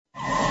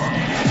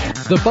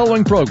The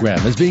following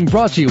program is being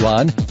brought to you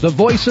on the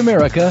Voice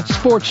America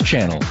Sports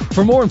Channel.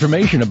 For more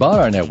information about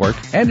our network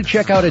and to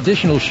check out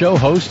additional show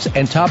hosts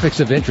and topics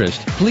of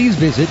interest, please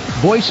visit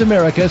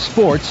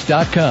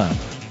voiceamericasports.com.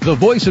 The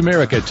Voice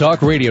America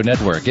Talk Radio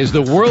Network is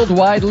the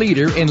worldwide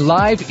leader in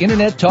live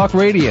Internet talk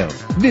radio.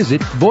 Visit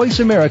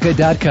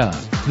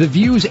voiceamerica.com. The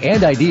views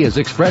and ideas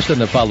expressed on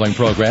the following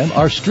program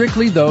are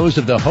strictly those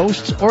of the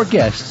hosts or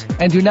guests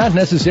and do not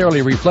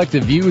necessarily reflect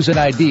the views and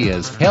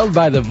ideas held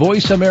by the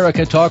Voice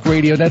America Talk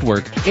Radio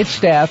Network, its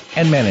staff,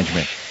 and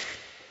management.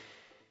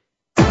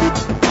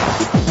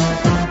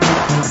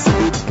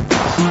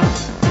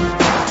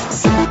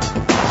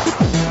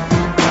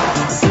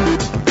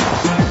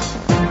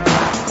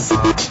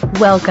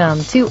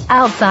 Welcome to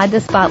Outside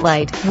the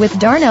Spotlight with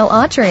Darnell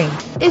Autry.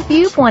 If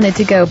you've wanted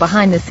to go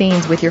behind the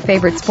scenes with your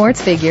favorite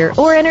sports figure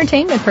or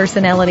entertainment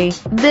personality,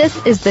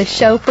 this is the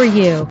show for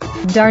you.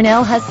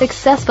 Darnell has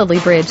successfully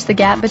bridged the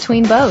gap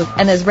between both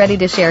and is ready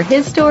to share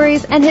his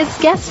stories and his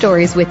guest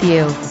stories with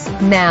you.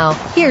 Now,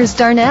 here's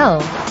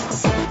Darnell.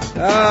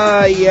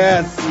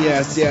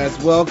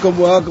 Yes.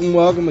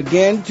 Welcome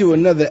again to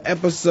another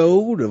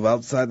episode of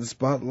Outside the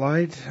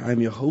Spotlight. I'm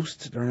your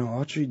host, Darnell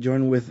Autry,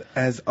 joined with,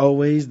 as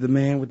always, the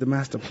man with the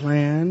master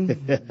plan,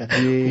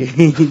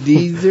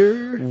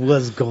 Deezer.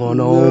 What's going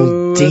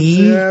on,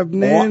 D?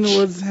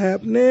 What's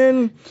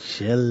happening?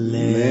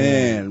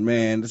 Chillin'.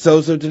 Man.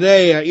 So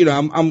today,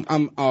 I'm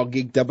all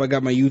geeked up. I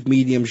got my youth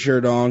medium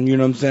shirt on. You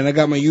know what I'm saying? I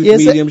got my youth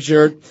medium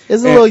shirt.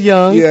 It's a little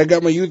young. Yeah, I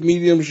got my youth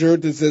medium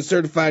shirt that says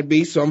Certified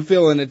Beast, so I'm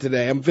feeling it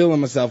today. I'm feeling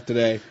myself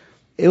today.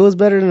 It was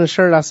better than the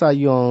shirt I saw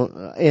you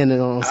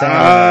on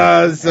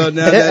Saturday.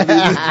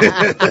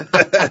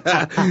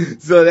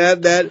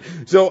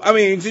 So I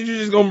mean, since you're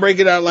just gonna break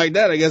it out like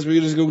that, I guess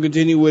we're just gonna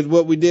continue with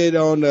what we did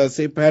on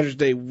St. Patrick's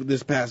Day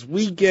this past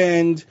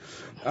weekend.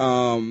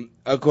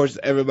 Of course,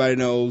 everybody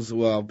knows.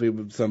 Well,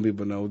 some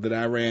people know that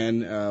I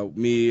ran.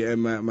 Me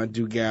and my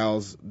two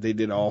gals, they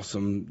did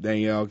awesome.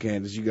 Danielle,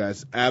 Candace, you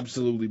guys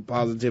absolutely,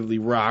 positively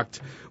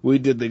rocked. We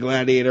did the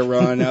Gladiator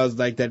run. That was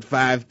like that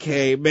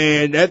 5K.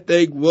 Man, that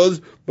thing was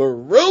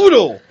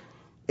brutal.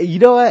 You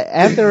know what?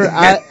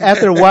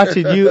 After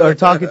watching you or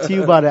talking to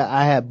you about it,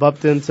 I had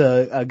bumped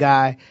into a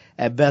guy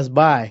at Best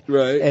Buy,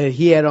 right? And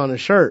he had on a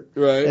shirt,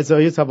 right? And so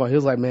he was talking about. He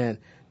was like, man,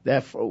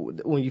 that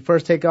when you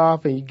first take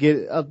off and you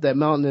get up that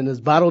mountain in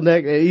this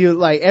bottleneck, and you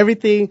like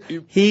everything.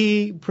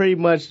 He pretty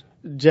much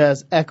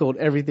just echoed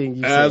everything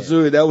you said.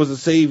 Absolutely, that was a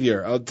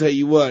savior. I'll tell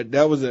you what,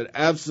 that was an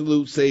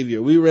absolute savior.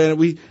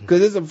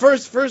 Because it's the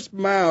first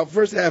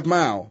half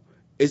mile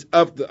is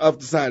up the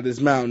side of this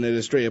mountain at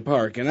Estrella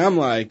Park, and I'm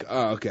like,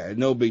 oh, okay,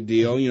 no big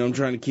deal. I'm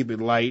trying to keep it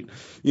light,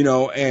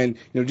 and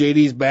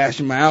JD's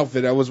bashing my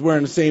outfit. I was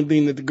wearing the same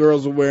thing that the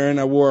girls were wearing.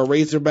 I wore a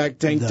racerback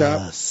tank top.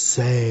 The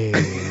same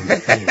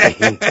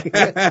thing.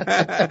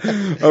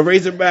 A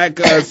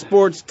racerback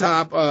sports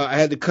top. I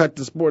had to cut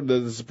the support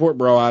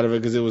bra out of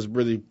it because it was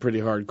really pretty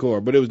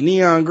hardcore. But it was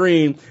neon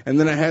green, and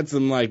then I had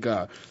some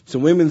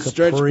women's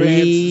stretch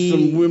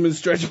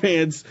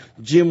pants,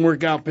 gym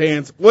workout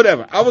pants,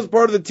 whatever. I was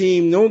part of the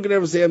team. No one can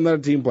ever say I'm not a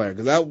team player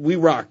because we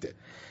rocked it.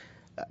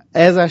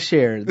 As I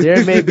shared,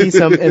 there may be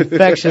some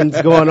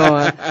infections going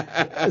on,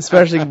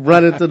 especially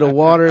running through the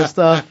water and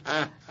stuff.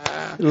 A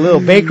little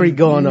bakery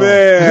going on.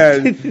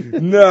 Man,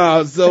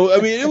 no. So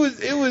I mean, it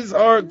was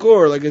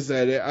hardcore. Like I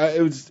said,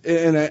 it was,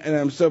 and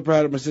I'm so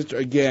proud of my sister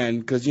again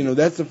because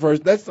that's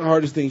the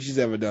hardest thing she's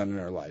ever done in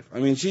her life. I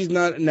mean, she's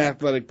not an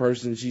athletic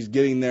person. She's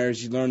getting there.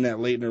 She learned that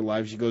late in her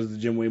life. She goes to the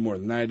gym way more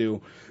than I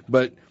do,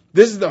 but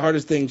this is the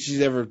hardest thing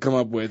she's ever come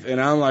up with. And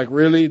I'm like,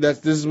 really?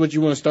 This is what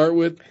you want to start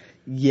with?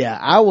 Yeah,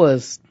 I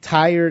was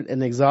tired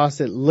and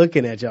exhausted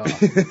looking at y'all.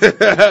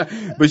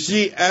 But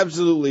she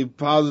absolutely,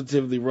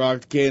 positively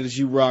rocked. Candace,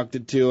 you rocked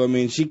it too. I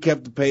mean, she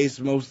kept the pace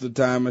most of the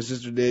time. My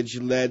sister did. She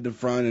led the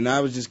front, and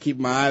I was just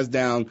keeping my eyes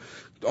down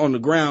on the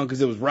ground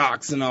because it was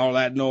rocks and all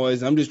that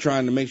noise. I'm just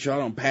trying to make sure I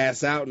don't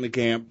pass out in the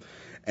camp.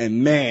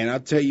 And man, I'll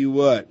tell you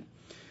what,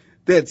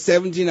 they had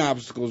 17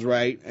 obstacles,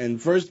 right?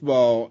 And first of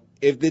all,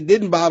 if they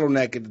didn't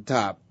bottleneck at the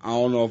top, I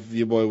don't know if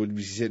your boy would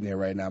be sitting here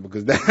right now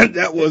because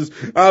I was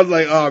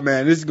like, oh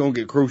man, this is going to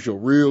get crucial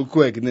real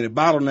quick. And then it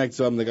bottlenecked,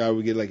 so I'm like,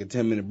 we get like a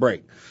 10-minute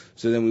break.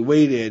 So then we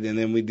waited and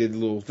then we did the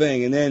little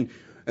thing. And then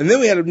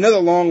we had another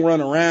long run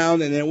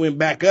around and then it went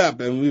back up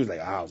and I was like,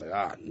 oh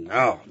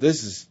no,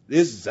 this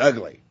is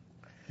ugly.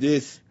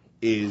 This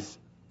is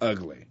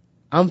ugly.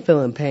 I'm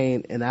feeling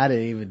pain, and I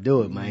didn't even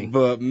do it, man.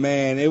 But,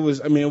 man, it was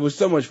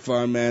so much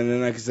fun, man. And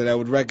like I said, I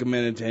would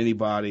recommend it to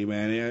anybody,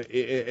 man.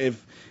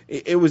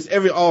 It was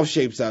all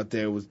shapes out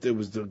there. It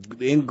was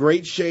in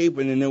great shape,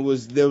 and then there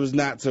was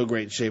not so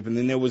great shape, and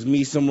then there was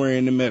me somewhere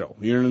in the middle.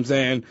 You know what I'm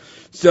saying?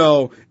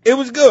 So it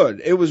was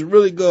good. It was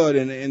really good,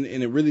 and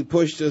it really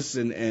pushed us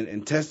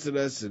and tested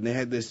us. And they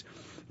had that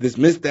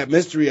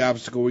mystery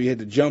obstacle where you had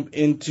to jump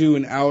into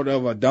and out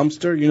of a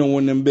dumpster.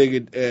 One of them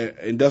big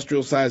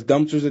industrial sized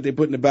dumpsters that they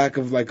put in the back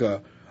of like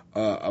a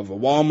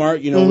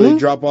Walmart. Where they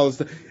drop all the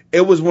stuff.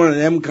 It was one of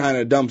them kind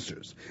of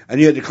dumpsters,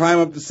 and you had to climb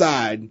up the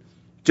side,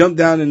 jump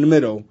down in the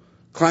middle,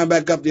 climb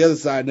back up the other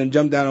side, and then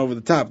jump down over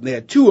the top. And they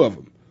had 2 of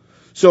them.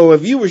 So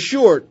if you were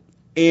short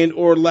and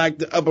or lacked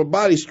the upper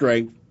body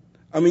strength,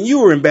 I mean, you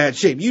were in bad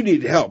shape. You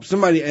needed help.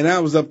 Somebody, and I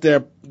was up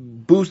there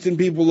boosting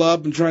people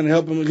up and trying to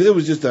help them because it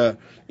was just it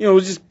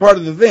was just part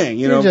of the thing,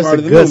 You're just part a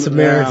of the good movement.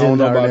 Samaritan, I don't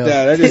know about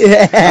Darnell.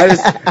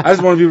 that. I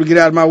just wanted people to get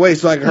out of my way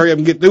so I could hurry up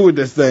and get through with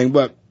this thing.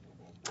 But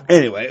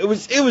anyway,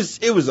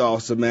 it was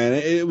awesome, man.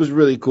 It was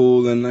really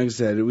cool. And like I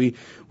said, we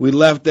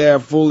left there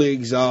fully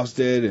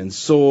exhausted and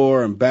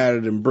sore and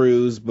battered and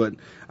bruised. But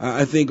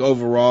I think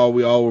overall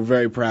we all were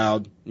very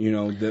proud,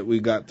 that we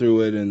got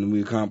through it and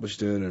we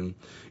accomplished it. And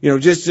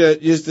just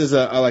as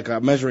a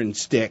measuring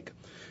stick.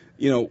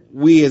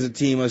 We as a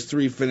team, us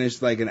 3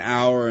 finished like an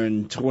hour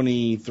and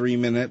 23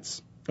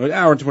 minutes, or an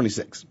hour and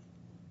 26.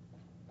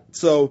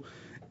 So,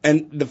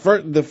 and the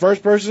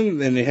first person,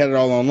 then they had it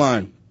all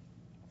online.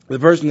 The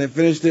person that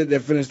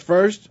finished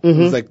first, it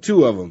was like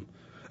 2 of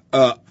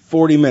them,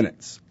 40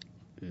 minutes.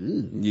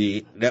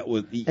 Yeah, that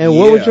was. And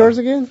what was yours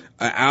again?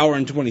 An hour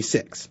and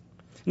 26.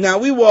 Now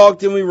we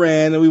walked and we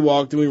ran and we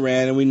walked and we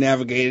ran and we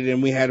navigated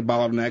and we had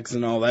bottlenecks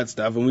and all that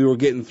stuff and we were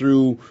getting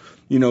through.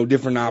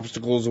 Different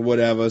obstacles or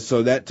whatever,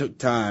 so that took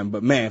time.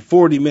 But man,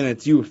 40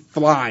 minutes, you were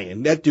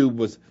flying.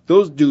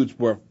 Those dudes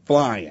were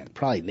flying.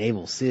 Probably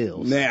Naval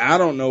SEALs. Man, I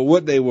don't know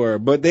what they were,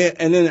 but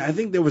and then I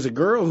think there was a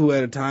girl who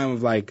had a time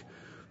of like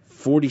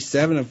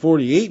 47 or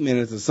 48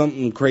 minutes or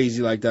something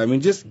crazy like that. I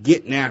mean, just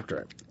getting after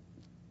it.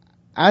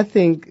 I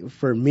think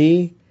for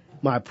me,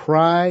 my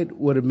pride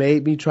would have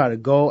made me try to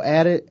go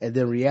at it, and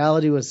then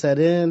reality would set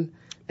in.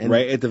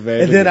 Right at the very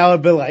beginning. And then I would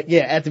have been like,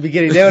 yeah, at the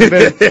beginning, they would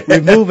have been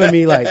removing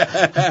me like.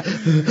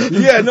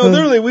 Yeah, no,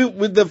 literally,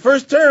 with the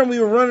first turn, we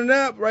were running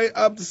up, right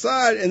up the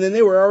side, and then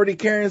they were already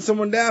carrying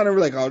someone down, and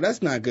we're like, oh,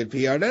 that's not good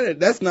PR.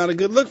 That's not a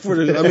good look for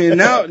this. I mean,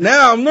 now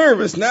I'm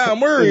nervous. Now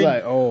I'm worried.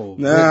 Like, oh,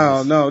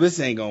 no, this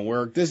ain't going to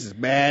work. This is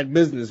bad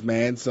business,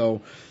 man.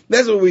 So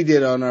that's what we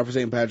did on our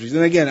St. Patrick's.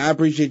 And again, I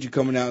appreciate you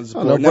coming out and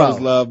supporting. No that was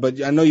love,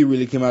 but I know you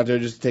really came out there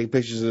just to take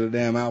pictures of the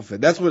damn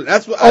outfit. That's what.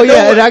 Oh,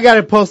 yeah, and I got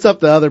to post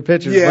up the other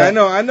pictures. Yeah,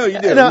 I know you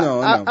did.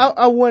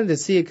 I wanted to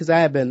see it because I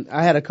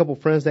had a couple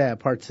friends that had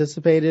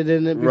participated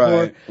in it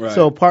before. Right.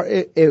 So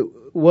it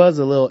was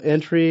a little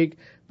intrigue,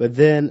 but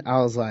then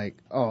I was like,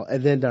 oh,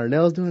 and then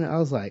Darnell's doing it. I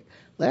was like,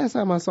 last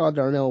time I saw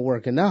Darnell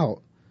working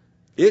out,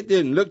 it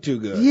didn't look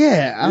too good.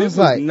 Yeah, I was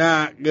like,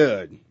 not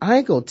good. I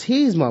ain't gonna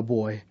tease my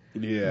boy.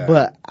 Yeah.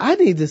 But I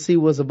need to see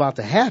what's about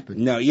to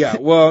happen. No, yeah.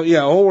 Well, yeah,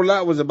 a whole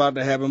lot was about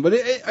to happen. But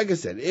like I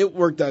said, it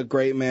worked out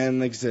great,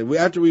 man. Like I said,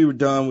 after we were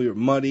done, we were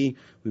muddy,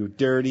 we were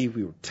dirty,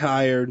 we were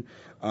tired.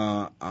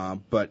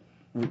 But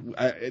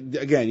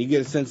again, you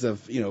get a sense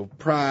of,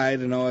 pride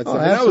and all that stuff.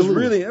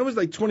 Absolutely. And that was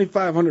like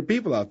 2,500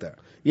 people out there.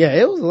 Yeah,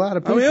 it was a lot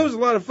of people. I mean, it was a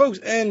lot of folks.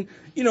 And,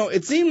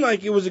 it seemed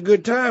like it was a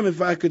good time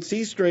if I could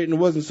see straight and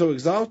wasn't so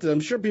exhausted.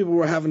 I'm sure people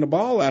were having a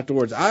ball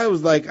afterwards. I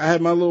was like, I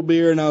had my little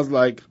beer and I was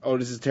like, oh,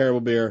 this is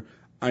terrible beer.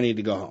 I need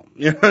to go home.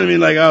 You know what I mean?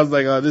 Like, I was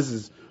like, oh, this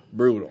is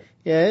brutal.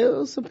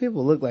 Yeah, some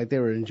people looked like they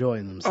were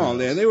enjoying themselves. Oh,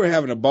 man, they were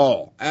having a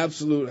ball.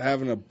 Absolute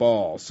having a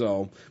ball.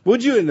 So,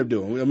 what'd you end up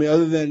doing? I mean,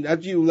 other than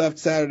after you left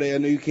Saturday, I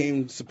know you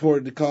came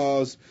supported the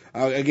cause.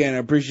 Again, I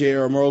appreciate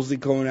Earl Mosley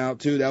going out,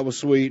 too. That was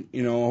sweet.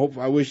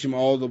 I wish him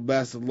all the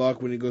best of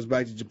luck when he goes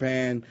back to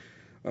Japan.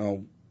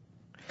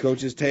 Coach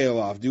his tail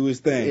off. Do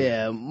his thing.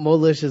 Yeah,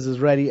 Molicious is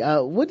ready.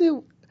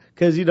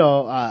 Because,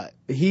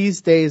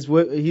 he's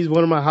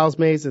one of my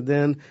housemates, and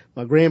then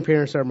my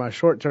grandparents are my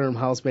short-term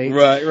housemates.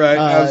 Right,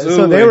 absolutely.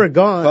 So they were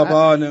gone.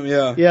 Papa and them,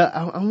 yeah. Yeah,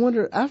 I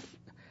wonder,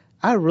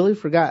 I really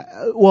forgot.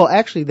 Well,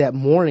 actually, that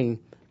morning,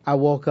 I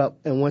woke up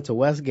and went to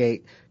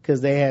Westgate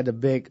because they had a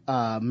big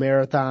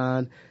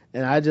marathon,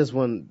 and I just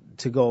wanted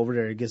to go over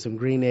there to get some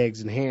green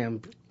eggs and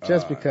ham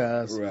just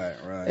because. Right.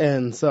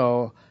 And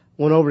so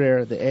went over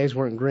there. The eggs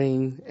weren't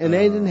green, and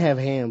they didn't have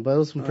ham, but it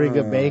was some pretty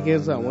good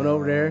bacon, so I went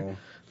over there.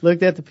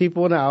 Looked at the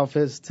people in the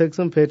outfits, took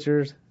some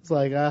pictures. It's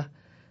like,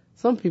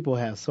 some people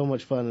have so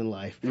much fun in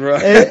life.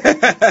 Right.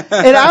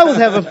 And I was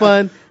having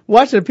fun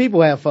watching the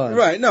people have fun.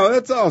 Right. No,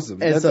 that's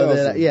awesome. And that's so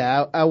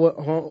awesome. I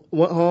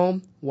went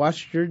home,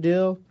 watched your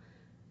deal,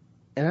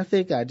 and I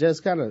think I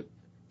just kind of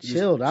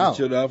chilled out.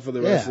 Chilled out for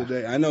the rest of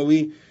the day. I know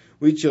we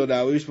chilled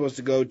out. We were supposed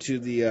to go to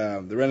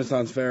the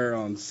Renaissance Fair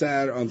on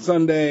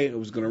Sunday. It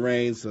was going to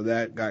rain, so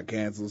that got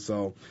canceled.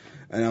 So,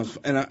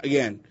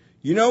 again,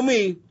 you know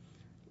me.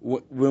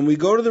 When we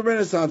go to the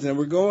Renaissance, and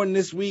we're going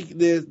this week,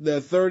 the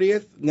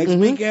 30th, next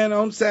weekend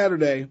on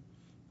Saturday,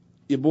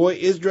 your boy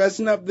is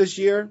dressing up this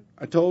year.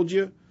 I told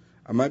you.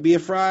 I might be a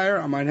friar.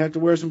 I might have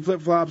to wear some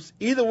flip-flops.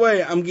 Either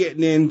way, I'm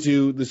getting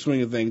into the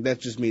swing of things.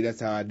 That's just me.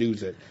 That's how I do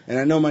it. And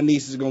I know my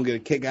niece is going to get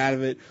a kick out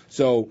of it.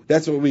 So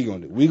that's what we're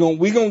going to do. We're going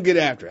to get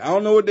after it. I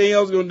don't know what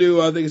Danielle's going to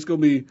do. I think it's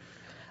going to be...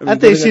 I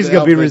think she's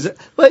going to be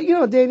but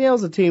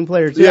Danielle's a team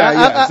player too.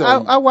 Yeah,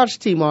 I watch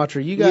Team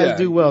Autry. You guys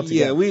do well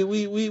together. Yeah,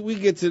 we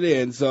get to the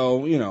end.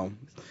 So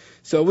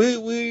so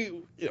we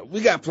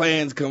got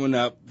plans coming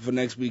up for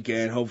next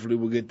weekend. Hopefully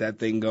we'll get that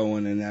thing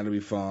going and that'll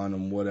be fun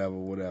and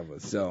whatever.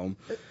 So,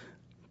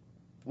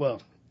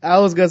 well,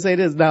 I was going to say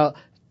this now.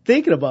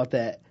 Thinking about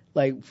that,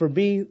 like for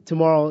me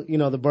tomorrow,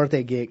 the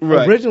birthday gig.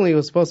 Right. Originally it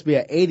was supposed to be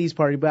an 80s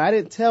party, but I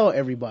didn't tell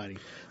everybody.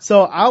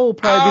 So I will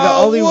probably be the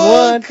only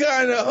what one.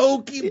 kind of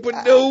hokey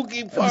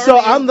pokey party? So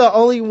I'm the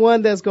only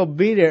one that's gonna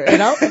be there, and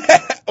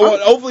well,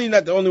 hopefully you're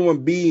not the only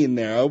one being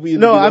there. Only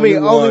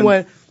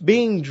one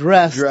being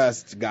dressed.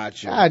 Dressed,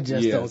 gotcha. I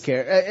just don't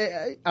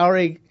care. I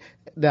already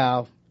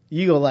now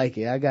you gonna like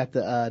it. I got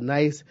the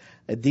nice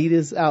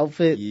Adidas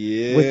outfit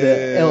with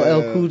the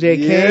LL Cool J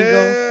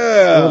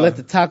Kango. Let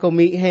the taco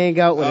meat hang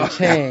out with a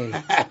chain.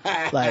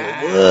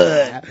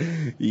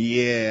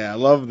 Yeah, I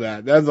love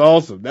that. That's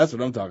awesome. That's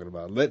what I'm talking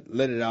about. Let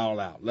it all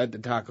out. Let the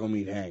taco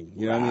meat hang.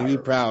 You know what I mean?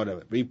 Be proud of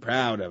it. Be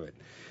proud of it.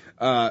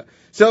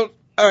 So,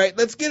 all right,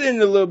 let's get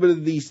into a little bit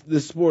of the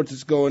sports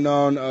that's going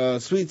on.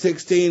 Sweet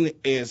 16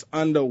 is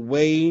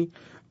underway.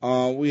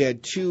 We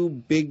had two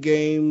big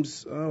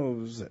games. Oh,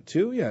 was that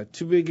two? Yeah,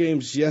 two big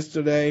games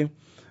yesterday.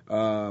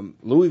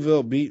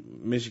 Louisville beat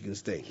Michigan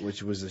State,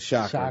 which was a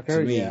shocker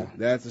to me. Yeah.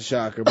 That's a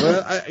shocker.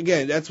 But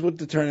again, that's what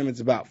the tournament's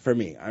about for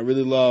me. I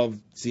really love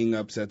seeing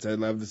upsets. I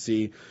love to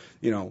see,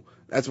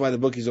 that's why the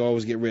bookies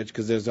always get rich,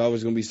 because there's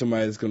always going to be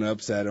somebody that's going to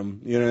upset them.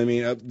 You know what I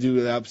mean?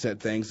 Do the upset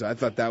thing. So I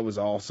thought that was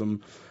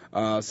awesome.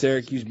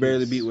 Syracuse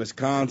barely beat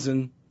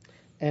Wisconsin.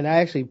 And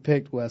I actually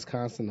picked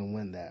Wisconsin to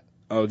win that.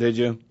 Oh, did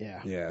you?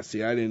 Yeah. Yeah.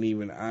 See, I didn't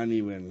even.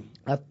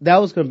 That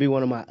was going to be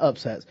one of my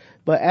upsets.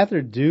 But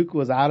after Duke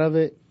was out of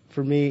it,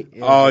 for me.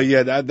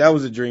 Yeah, that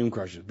was a dream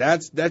crusher.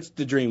 That's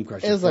the dream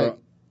crusher. It's like,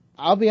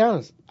 I'll be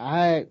honest,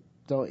 I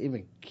don't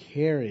even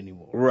care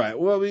anymore. Right.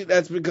 Well,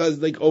 that's because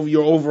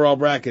your overall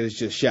bracket is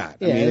just shot.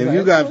 Yeah, I mean, if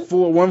you got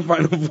one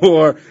Final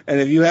Four, and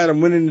if you had them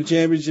winning the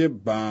championship,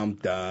 boom,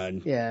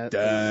 done. Yeah.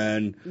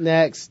 Done.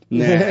 Next.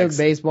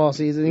 Baseball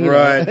season.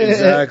 Right.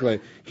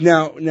 Exactly.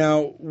 Now,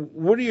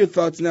 what are your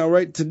thoughts now?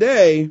 Right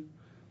today,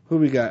 who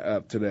we got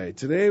up today?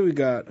 Today we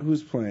got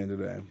who's playing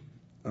today?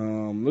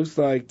 Looks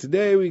like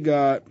today we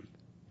got,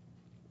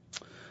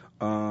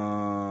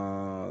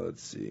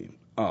 let's see,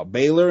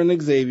 Baylor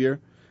and Xavier.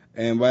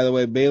 And by the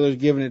way, Baylor's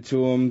giving it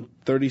to them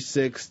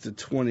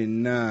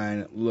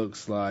 36-29, it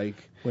looks like.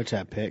 Which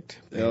I picked.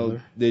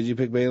 Baylor. Did you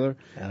pick Baylor?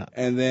 Yeah.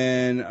 And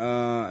then,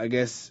 I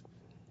guess,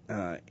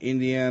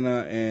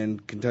 Indiana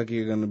and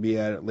Kentucky are going to be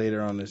at it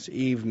later on this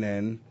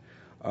evening.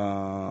 Who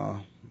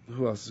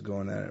else is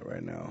going at it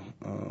right now?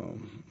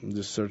 I'm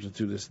just searching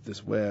through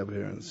this web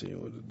here and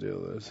seeing what the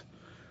deal is.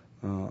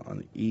 On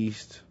the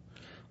East,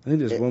 I think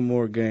there's one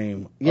more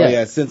game. Yeah. Oh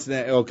yeah,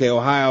 Cincinnati. Okay,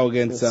 Ohio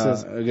against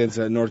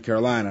North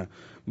Carolina.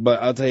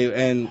 But I'll tell you,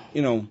 and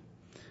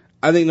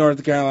I think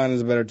North Carolina is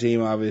a better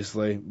team,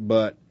 obviously.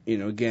 But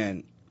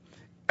again,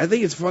 I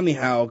think it's funny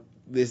how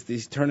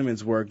these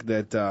tournaments work.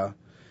 That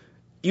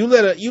you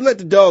let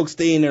the dogs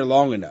stay in there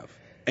long enough,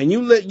 and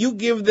you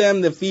give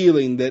them the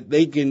feeling that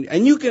they can,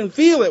 and you can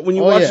feel it when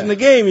you're watching the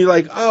game. You're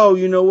like, oh,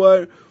 you know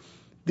what?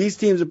 These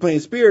teams are playing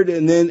spirited,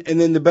 and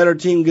then the better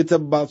team gets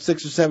up about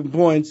 6 or 7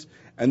 points,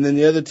 and then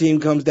the other team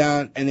comes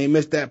down and they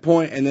miss that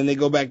point, and then they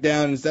go back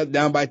down and step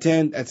down by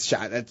 10. That's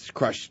shot. That's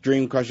crushed.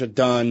 Dream crusher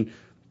done.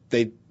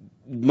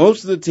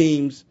 Most of the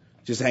teams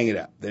just hang it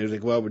up. They're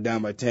like, well, we're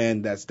down by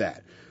 10. That's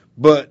that.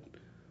 But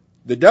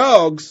the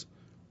dogs,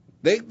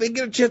 they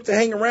get a chance to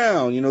hang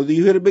around.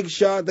 You hit a big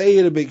shot, they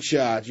hit a big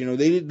shot.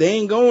 They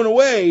ain't going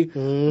away.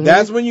 Mm-hmm.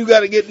 That's when you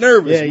got to get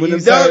nervous. Yeah,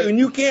 when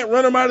you can't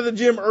run them out of the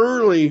gym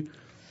early.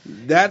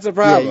 That's a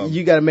problem. Yeah,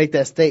 you got to make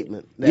that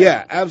statement.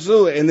 Yeah,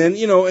 absolutely. And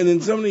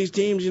then some of these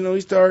teams,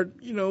 we start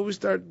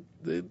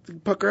they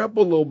pucker up a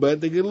little bit.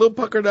 They get a little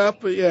puckered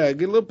up. Get a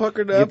little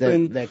puckered up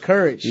and that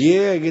courage.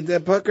 Yeah, get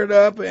that puckered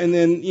up, and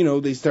then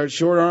they start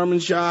short arming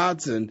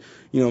shots and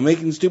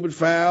making stupid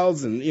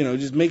fouls and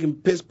just making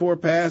piss poor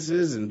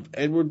passes, and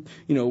Edward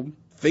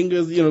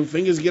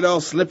fingers get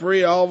all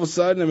slippery all of a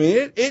sudden. I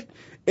mean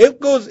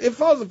it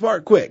falls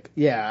apart quick.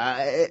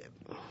 Yeah,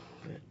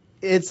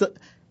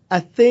 I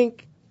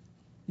think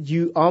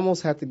you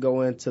almost have to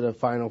go into the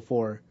Final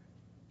Four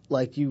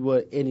like you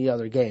would any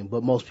other game,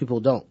 but most people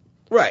don't.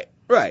 Right.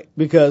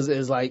 Because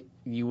it's like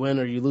you win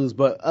or you lose.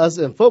 But us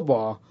in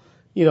football,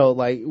 we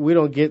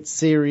don't get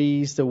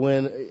series to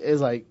win.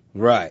 It's like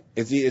right.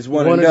 It's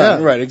one and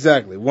done. Right,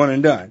 exactly. One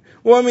and done.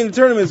 Well, I mean the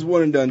tournament's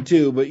one and done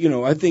too, but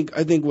I think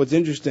what's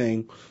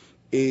interesting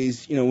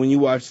is, when you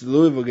watch the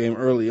Louisville game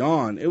early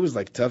on, it was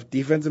like a tough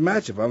defensive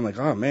matchup. I'm like,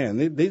 oh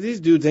man,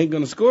 these dudes ain't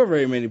going to score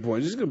very many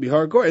points. It's going to be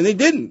hardcore. And they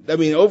didn't. I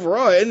mean,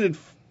 overall, it ended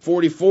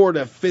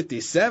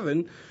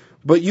 44-57.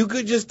 But you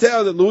could just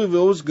tell that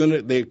Louisville was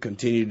they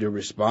continued to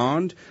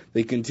respond.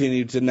 They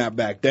continued to not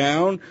back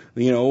down.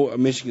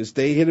 Michigan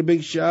State hit a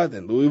big shot,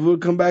 then Louisville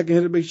would come back and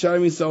hit a big shot. I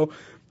mean, so,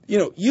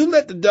 you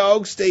let the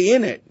dogs stay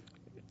in it.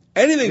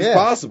 Anything's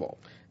possible.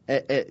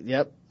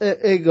 Yep.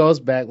 It goes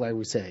back, like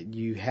we said,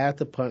 you have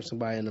to punch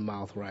somebody in the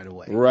mouth right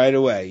away. Right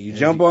away. You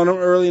jump on them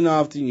early and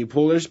often, you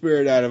pull their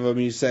spirit out of them,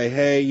 and you say,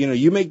 hey,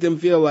 you make them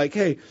feel like,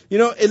 hey,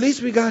 at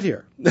least we got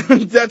here.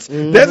 That's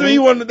where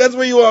you want them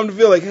to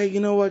feel like, hey, you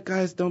know what,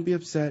 guys, don't be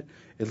upset.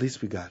 At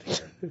least we got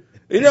here.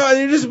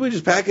 And we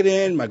just pack it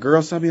in. My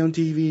girl saw me on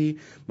TV.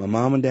 My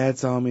mom and dad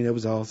saw me. That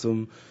was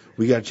awesome.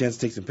 We got a chance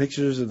to take some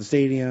pictures of the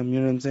stadium, you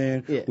know what I'm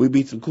saying? Yeah. We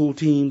beat some cool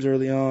teams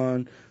early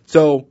on.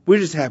 So we're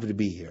just happy to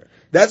be here.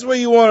 That's where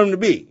you want them to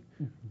be.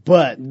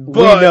 But we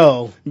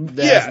know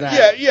that's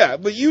not. Yeah.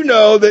 But you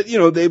know that,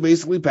 they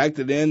basically packed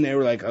it in. They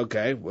were like,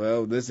 okay,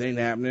 well, this ain't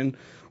happening.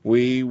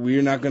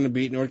 We're not going to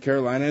beat North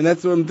Carolina. And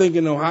that's what I'm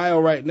thinking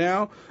Ohio right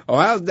now.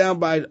 Ohio's down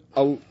by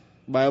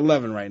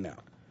 11 right now.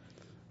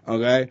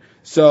 Okay?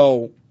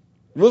 So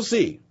we'll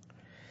see.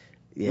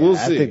 Yeah, We'll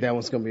see. I think that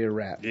one's going to be a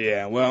wrap.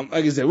 Yeah, well,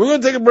 like I said, we're going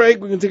to take a break.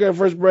 We're going to take our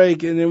first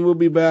break, and then we'll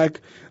be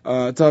back,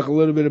 talk a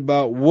little bit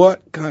about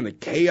what kind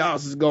of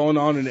chaos is going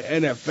on in the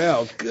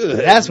NFL. Good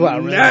That's what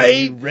I'm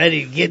night.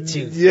 ready to get to.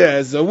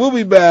 Yeah, so we'll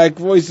be back.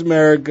 Voice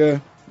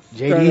America.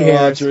 JD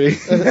Harris.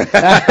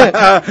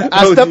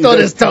 I stepped on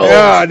his toes.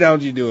 Ah,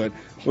 don't you do it.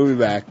 We'll be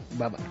back.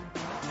 Bye-bye.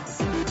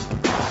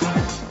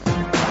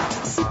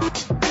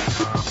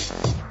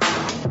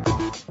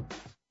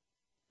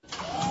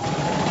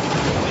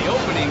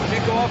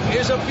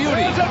 Is a beauty.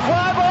 There's a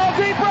fly ball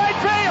deep right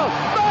field.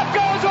 Back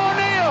goes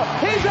O'Neal.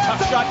 He's at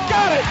the shot.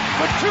 Got it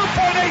with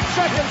 2.8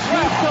 seconds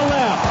left to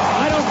left.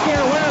 I don't care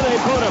where they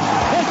put him.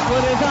 This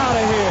one is out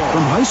of here.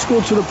 From high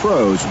school to the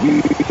pros,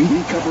 we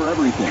cover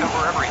everything.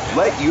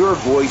 Let your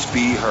voice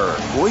be heard.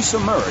 Voice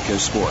America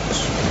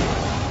Sports.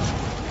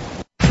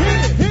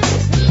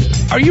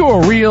 Are you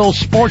a real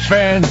sports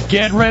fan?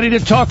 Get ready to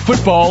talk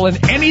football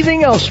and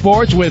anything else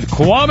sports with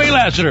Kwame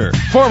Lassiter,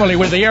 formerly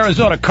with the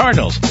Arizona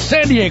Cardinals,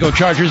 San Diego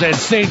Chargers, and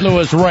St.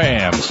 Louis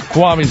Rams.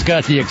 Kwame's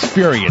got the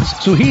experience,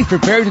 so he's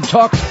prepared to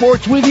talk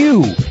sports with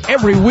you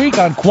every week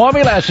on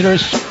Kwame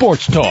Lassiter's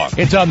Sports Talk.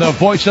 It's on the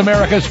Voice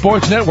America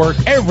Sports Network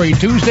every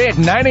Tuesday at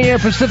 9 a.m.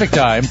 Pacific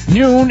Time,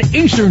 noon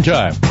Eastern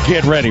Time.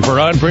 Get ready for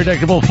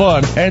unpredictable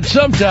fun and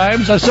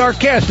sometimes a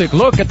sarcastic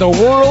look at the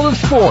world of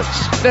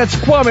sports. That's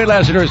Kwame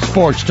Lassiter's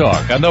Sports Talk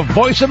on the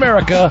Voice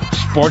America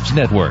Sports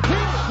Network.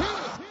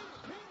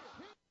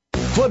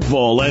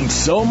 Football and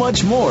so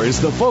much more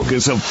is the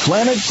focus of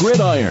Planet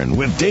Gridiron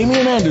with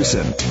Damian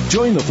Anderson.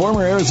 Join the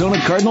former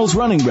Arizona Cardinals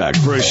running back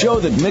for a show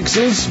that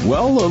mixes,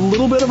 well, a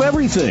little bit of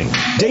everything.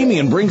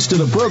 Damian brings to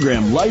the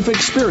program life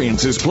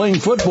experiences playing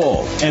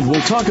football, and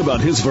we'll talk about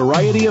his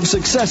variety of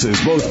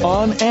successes both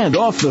on and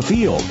off the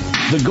field.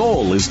 The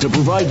goal is to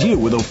provide you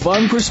with a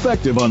fun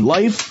perspective on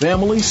life,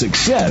 family,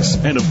 success,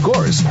 and of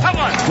course,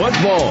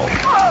 football.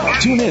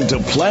 Tune in to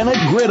Planet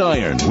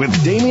Gridiron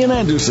with Damian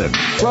Anderson,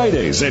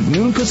 Fridays at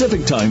noon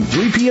Pacific Time,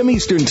 3 p.m.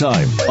 Eastern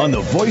Time on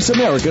the Voice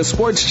America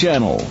Sports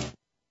Channel.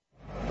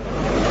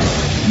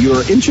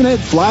 Your internet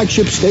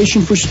flagship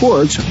station for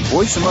sports,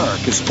 Voice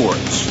America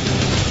Sports.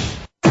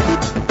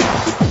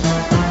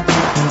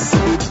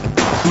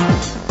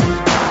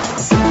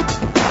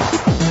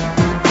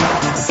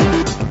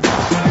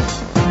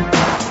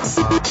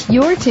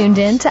 You're tuned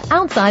in to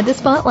Outside the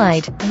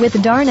Spotlight with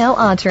Darnell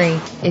Autry.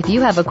 If you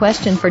have a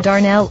question for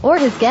Darnell or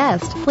his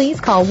guest, please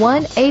call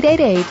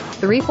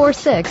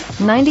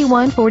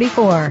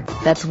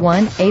 1-888-346-9144. That's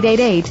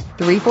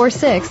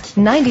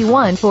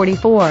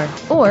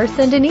 1-888-346-9144. Or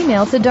send an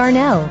email to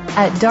Darnell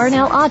at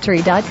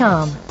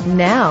darnellautry.com.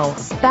 Now,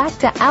 back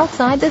to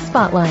Outside the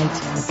Spotlight.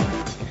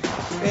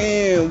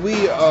 And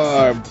we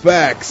are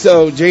back.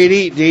 So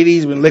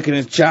JD's been licking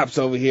his chops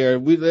over here.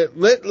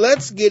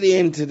 Let's get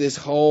into this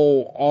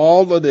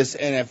all of this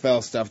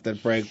NFL stuff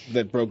that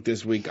broke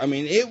this week. I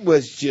mean, it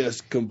was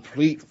just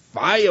complete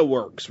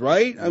fireworks,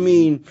 right? I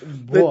mean,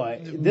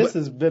 this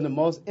has been the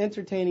most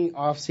entertaining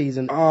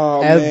offseason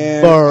ever.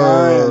 Man,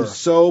 I am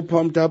so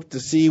pumped up to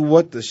see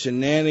what the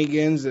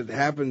shenanigans that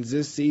happens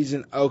this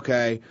season.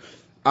 Okay,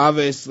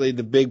 obviously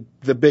the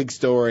big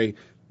story,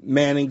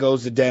 Manning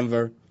goes to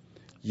Denver.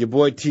 Your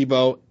boy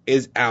Tebow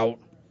is out,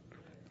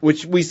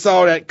 which we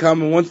saw that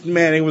coming. Once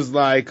Manning was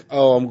like,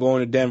 "Oh, I'm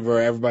going to Denver,"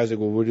 everybody's like,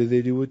 "Well, what did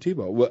they do with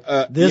Tebow?" Well,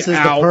 this is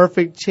the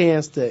perfect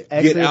chance to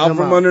get out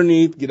from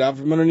underneath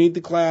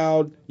the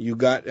cloud. You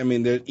got, I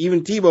mean,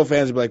 even Tebow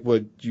fans will be like, "Well,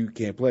 you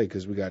can't play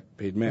because we got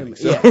Peyton Manning."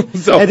 So, yeah.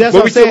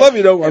 But we still love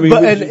you, though. I mean,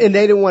 and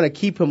they didn't want to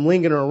keep him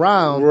lingering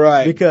around,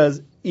 right?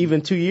 Because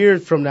even 2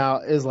 years from now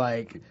is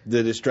like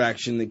the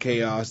distraction, the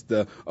chaos,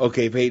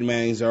 Peyton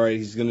Manning's all right,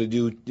 he's going to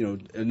do,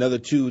 another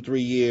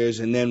 2-3 years,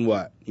 and then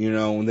what?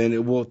 And then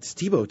it's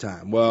Tebow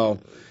time. Well,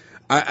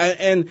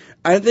 I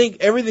think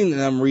everything that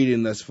I'm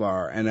reading thus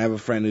far, and I have a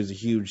friend who's a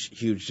huge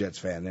Jets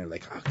fan, they're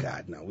like, oh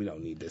God, no, we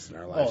don't need this in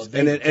our lives.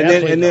 And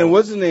then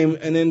what's the name?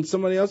 And then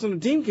somebody else on the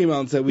team came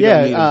out and said we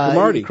don't need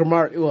him.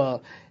 Cromartie.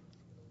 Well,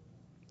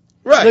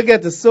 right. Look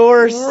at the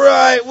source.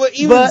 Right. Well,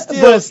 even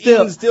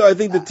still, I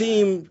think the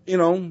team,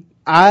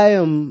 I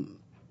am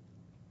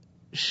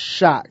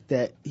shocked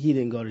that he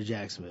didn't go to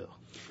Jacksonville.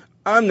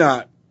 I'm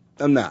not.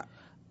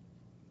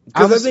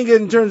 Because I think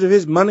in terms of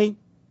his money,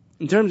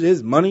 New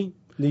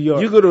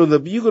York. You go to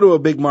a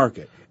big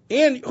market.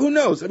 And who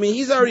knows? I mean,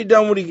 he's already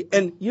done what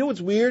and you know what's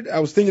weird?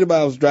 I was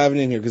driving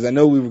in here because I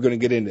know we were going to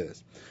get into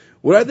this.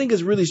 What I think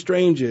is really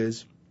strange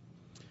is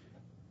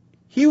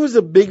he was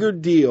a bigger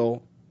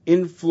deal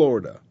in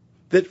Florida.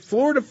 That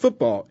Florida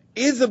football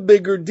is a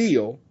bigger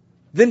deal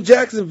than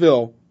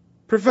Jacksonville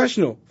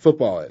professional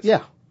football is.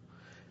 Yeah.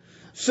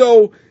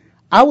 So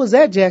I was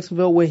at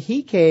Jacksonville when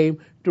he came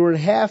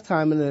during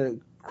halftime, and the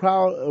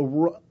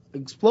crowd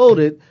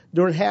exploded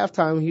during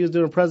halftime. He was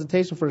doing a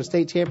presentation for the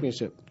state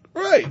championship.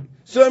 Right.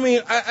 So, I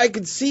mean, I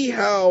could see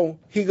how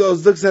he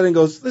looks at it and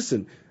goes,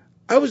 listen,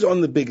 I was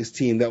on the biggest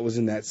team that was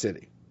in that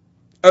city.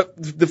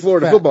 The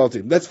Florida football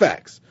team. That's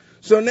facts.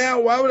 So now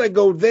why would I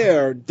go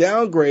there,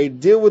 downgrade,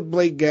 deal with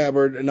Blake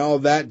Gabbert and all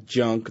that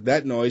junk,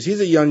 that noise?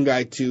 He's a young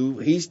guy, too.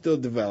 He's still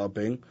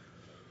developing.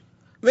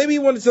 Maybe he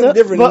wanted something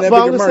different in that bigger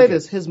market. But I'm going to say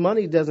this. His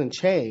money doesn't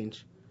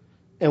change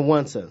in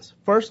one sense.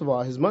 First of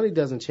all, his money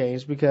doesn't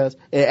change because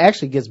it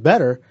actually gets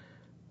better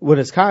with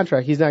his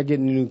contract. He's not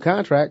getting a new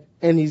contract,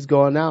 and he's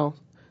going now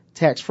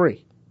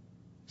tax-free,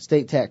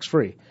 state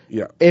tax-free.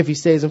 Yeah. If he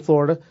stays in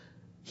Florida,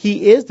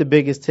 he is the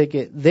biggest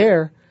ticket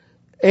there.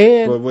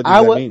 And but what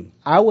does that mean?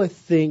 I would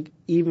think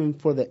even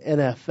for the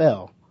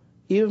NFL,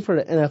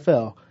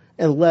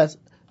 unless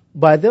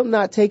by them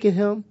not taking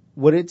him,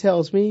 what it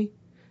tells me,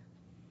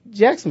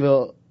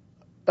 Jacksonville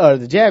or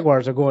the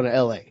Jaguars are going to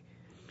L.A.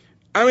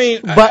 I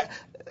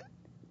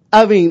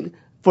mean,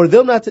 for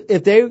them not to,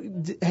 if they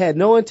had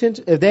no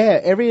intention, if they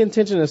had every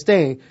intention of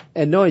staying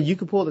and knowing you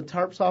could pull the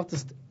tarps off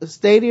the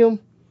stadium.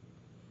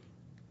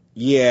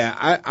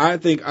 Yeah, I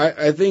think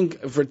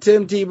for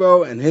Tim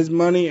Tebow and his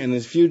money and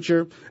his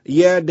future,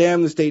 yeah,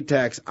 damn the state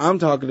tax. I'm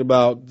talking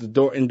about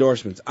the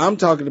endorsements. I'm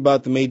talking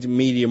about the major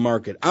media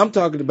market. I'm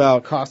talking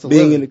about cost of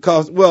being living. in the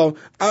cost. Well,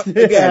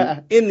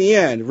 again, in the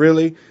end,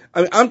 really,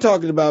 I'm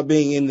talking about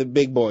being in the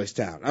big boys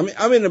town.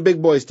 I'm in a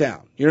big boys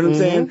town. You know what I'm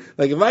saying?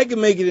 Like if I can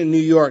make it in New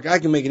York, I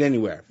can make it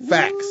anywhere.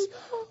 Facts.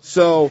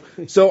 So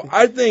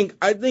I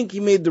think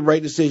he made the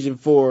right decision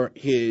for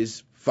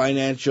his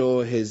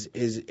financial, his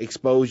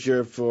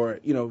exposure for,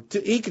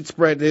 he could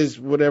spread his,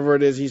 whatever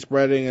it is he's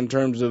spreading in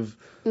terms of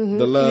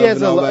the love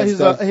and all that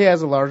stuff. He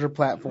has a larger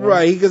platform.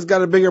 Right, he's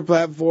got a bigger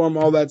platform,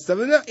 all that stuff.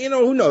 And,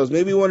 who knows?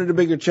 Maybe he wanted a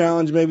bigger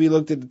challenge. Maybe he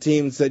looked at the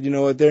team and said, you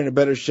know what, they're in a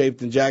better shape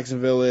than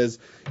Jacksonville is.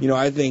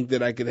 I think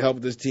that I could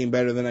help this team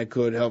better than I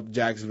could help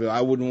Jacksonville.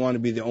 I wouldn't want to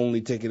be the only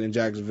ticket in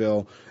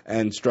Jacksonville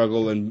and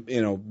struggle and,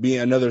 be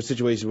in another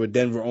situation where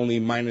Denver only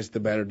minus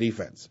the better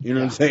defense. You know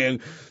what I'm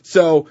saying?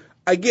 So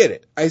I get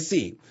it. I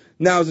see.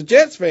 Now, as a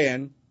Jets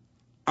fan,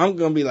 I'm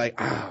going to be like,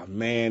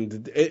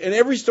 man. And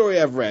every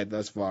story I've read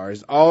thus far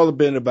has all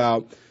been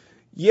about,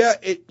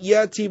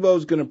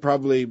 Tebow's going to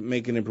probably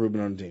make an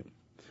improvement on the team.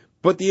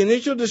 But the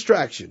initial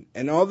distraction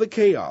and all the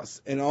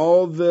chaos and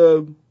all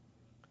the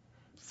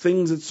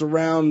things that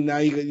surround, now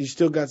you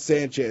still got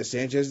Sanchez.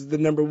 Sanchez is the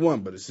number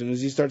one, but as soon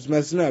as he starts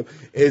messing up,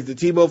 is the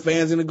Tebow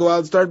fans going to go out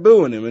and start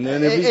booing him? And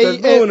then if he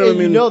starts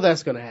booing him,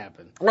 that's going to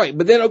happen. Right,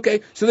 but then,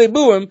 okay, so they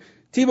boo him.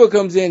 Tebow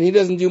comes in, he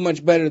doesn't do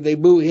much better, they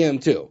boo him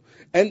too.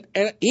 And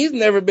he's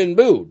never been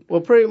booed. Well,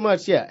 pretty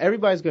much, yeah.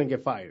 Everybody's going to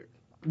get fired.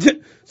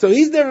 So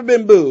he's never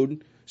been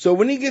booed. So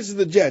when he gets to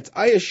the Jets,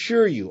 I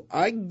assure you,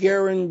 I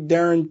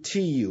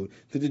guarantee you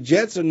that the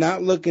Jets are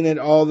not looking at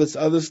all this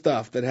other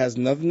stuff that has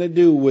nothing to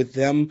do with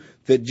them,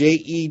 the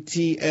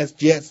Jets,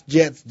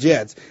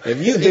 Jets.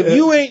 If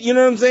you ain't, you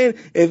know what I'm saying?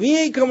 If he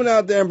ain't coming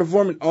out there and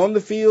performing on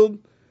the field,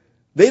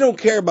 they don't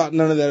care about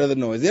none of that other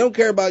noise. They don't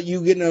care about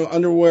you getting an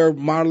underwear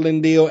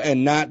modeling deal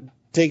and not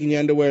taking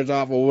your underwears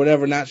off or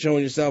whatever, not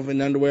showing yourself in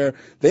underwear.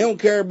 They don't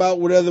care about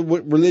what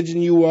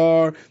religion you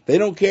are. They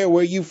don't care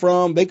where you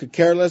from. They could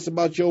care less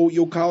about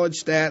your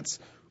college stats.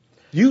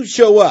 You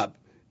show up.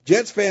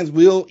 Jets fans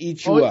will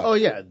eat you up. Oh,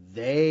 yeah.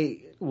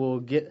 They will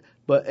get.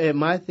 But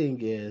my thing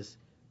is,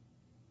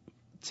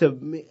 to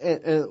me,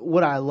 and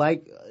what I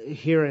like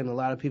hearing a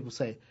lot of people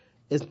say,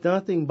 it's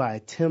nothing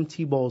by Tim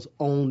Tebow's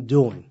own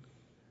doing.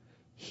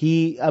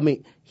 He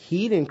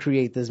didn't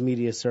create this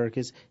media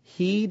circus.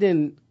 He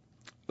didn't.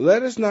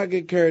 Let us not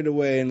get carried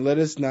away, and let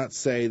us not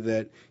say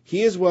that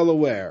he is well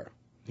aware.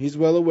 He's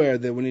well aware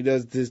that when he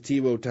does his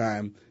Tebow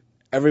time,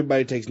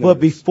 everybody takes notice.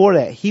 But before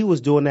that, he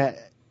was doing that.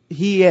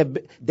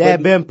 That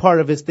had been part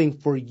of his thing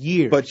for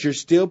years. But you're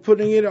still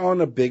putting it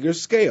on a bigger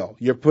scale.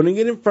 You're putting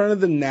it in front of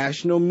the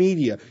national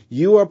media.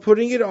 You are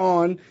putting it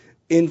on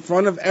in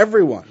front of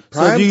everyone.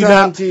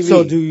 Primetime TV.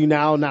 So do you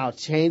now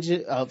change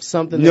it of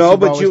something that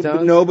you've always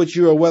done? No, but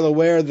you are well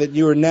aware that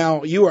you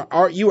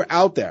are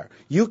out there.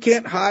 You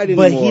can't hide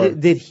anymore. But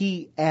did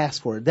he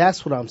ask for it?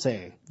 That's what I'm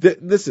saying.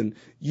 Listen,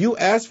 you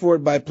asked for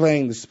it by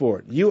playing the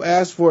sport. You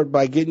asked for it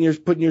by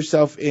putting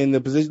yourself in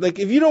the position. Like,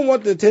 if you don't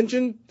want the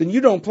attention, then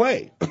you don't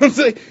play. You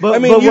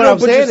don't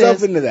put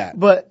yourself into that.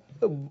 But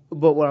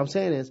what I'm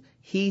saying is,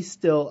 he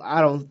still,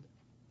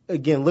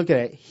 again, look at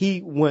it.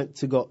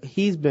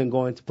 He's been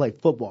going to play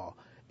football.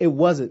 It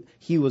wasn't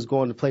he was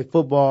going to play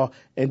football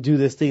and do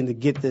this thing to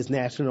get this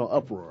national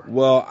uproar.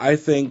 Well, I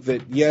think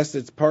that, yes,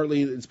 it's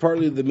partly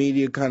the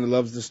media kind of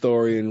loves the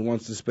story and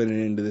wants to spin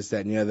it into this,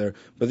 that, and the other.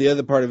 But the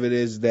other part of it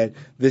is that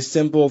this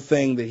simple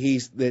thing that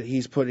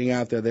he's putting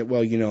out there that,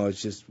 well,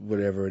 it's just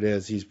whatever it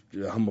is. He's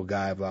a humble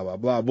guy, blah, blah,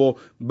 blah. Well,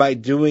 by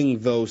doing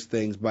those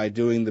things, by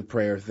doing the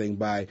prayer thing,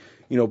 by,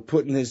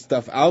 putting his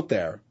stuff out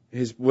there,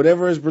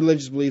 whatever his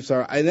religious beliefs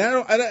are,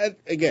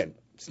 again,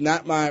 it's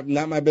not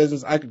my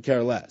business. I could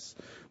care less.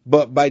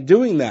 But by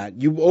doing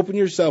that, you open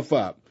yourself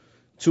up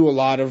to a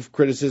lot of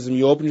criticism.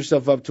 You open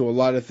yourself up to a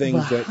lot of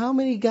things. But how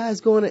many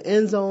guys go in the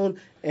end zone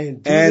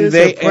and do and this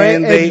they pray,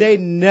 and they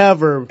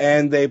never.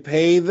 And they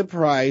pay the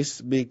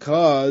price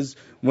because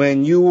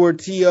when you were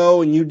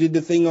T.O. and you did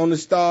the thing on the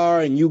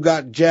Star and you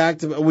got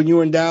jacked when you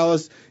were in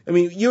Dallas, I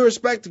mean, you're a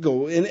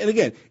spectacle. And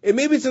again,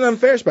 maybe it's an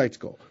unfair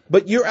spectacle,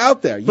 but you're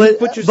out there. You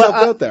put yourself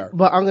out there.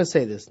 But I'm going to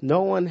say this.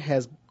 No one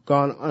has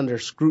gone under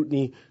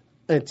scrutiny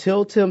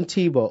until Tim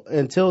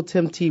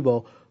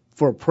Tebow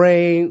for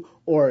praying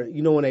or,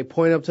 when they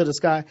point up to the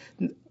sky.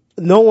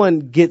 No one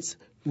gets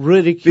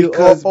ridiculed.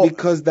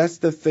 Because that's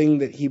the thing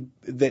that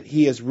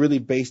he has really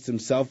based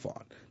himself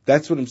on.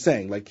 That's what I'm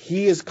saying. Like,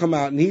 he has come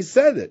out and he's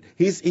said it.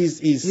 He's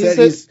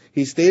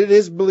stated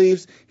his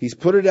beliefs. He's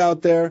put it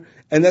out there,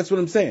 and that's what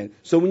I'm saying.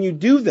 So when you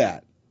do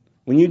that,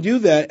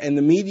 and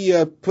the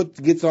media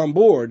gets on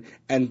board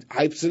and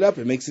hypes it up,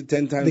 it makes it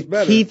 10 times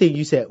better. The key thing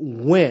you said,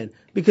 when,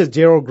 because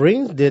Gerald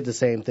Green did the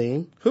same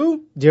thing.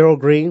 Who?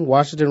 Gerald Green,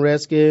 Washington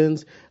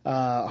Redskins,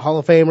 Hall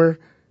of Famer,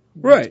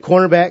 right?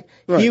 Cornerback.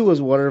 Right. He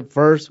was one of the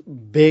first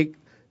big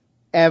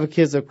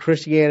advocates of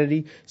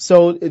Christianity.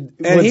 So when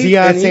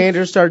Deion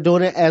Sanders started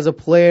doing it as a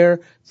player,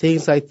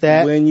 things like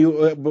that.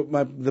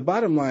 The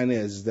bottom line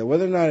is that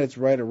whether or not it's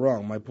right or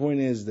wrong, my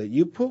point is that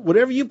you put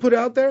whatever you put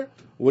out there,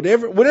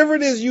 whatever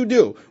it is you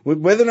do,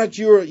 whether or not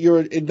you're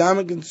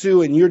Ndamukong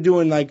Suh and you're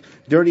doing like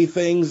dirty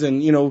things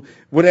and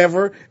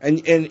whatever,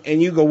 and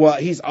you go, well,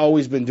 he's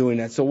always been doing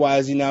that, so why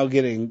is he now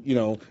getting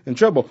in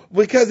trouble?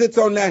 Because it's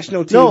on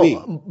national TV.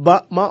 No,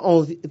 but my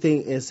only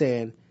thing is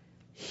saying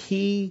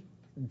he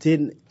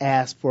didn't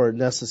ask for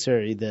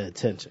necessarily the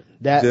attention.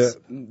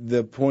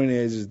 The point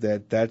is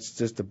that that's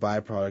just a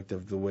byproduct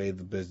of the way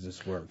the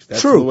business works.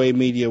 That's True. The way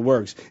media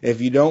works.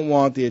 If you don't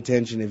want the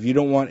attention, if you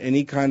don't want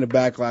any kind of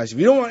backlash, if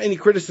you don't want any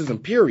criticism,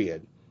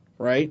 period,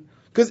 right?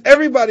 Because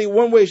everybody,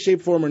 one way,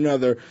 shape, form, or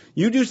another,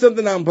 you do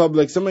something out in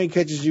public, somebody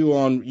catches you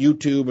on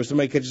YouTube or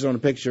somebody catches you on a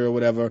picture or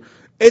whatever,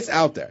 it's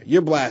out there.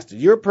 You're blasted.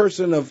 You're a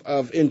person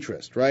of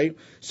interest, right?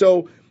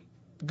 So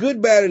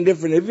good, bad, and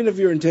different, even if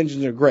your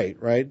intentions are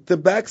great, right? The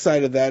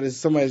backside of that is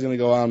somebody's going to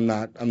go, I'm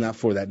not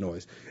for that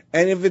noise.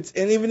 And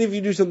even if you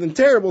do something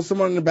terrible,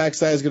 someone on the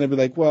backside is going to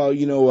be like, well,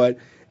 you know what?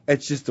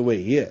 It's just the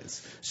way he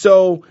is.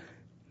 So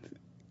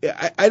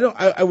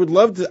I would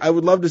love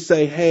to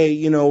say, hey,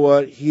 you know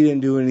what? He didn't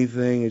do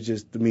anything. It's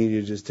just the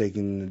media just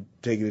taking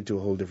it to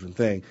a whole different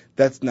thing.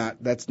 That's not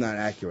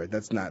accurate.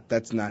 That's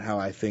not how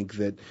I think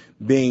that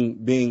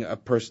being a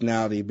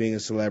personality, being a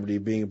celebrity,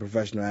 being a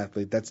professional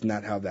athlete, that's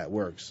not how that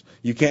works.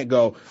 You can't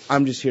go,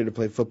 I'm just here to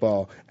play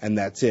football and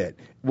that's it.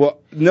 Well,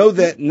 know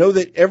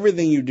that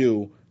everything you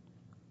do,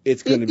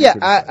 it's going to be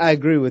criticized. I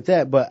agree with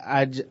that, but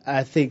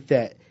I think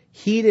that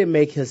he didn't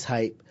make his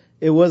hype.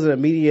 It wasn't a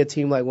media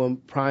team like when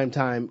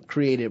Primetime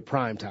created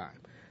Primetime.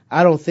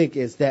 I don't think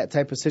it's that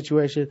type of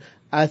situation.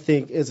 I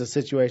think it's a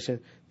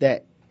situation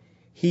that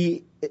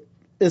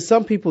there's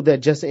some people that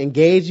just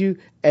engage you,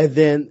 and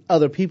then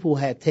other people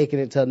had taken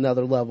it to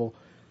another level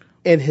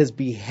in his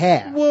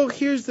behalf. Well,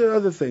 here's the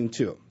other thing,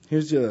 too.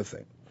 Is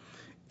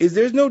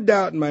there's no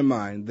doubt in my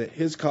mind that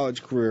his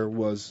college career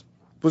was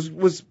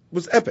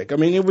epic. I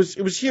mean, it was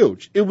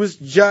huge. It was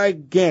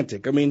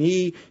gigantic. I mean,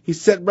 he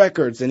set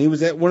records, and he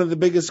was at one of the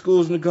biggest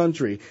schools in the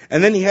country.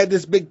 And then he had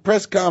this big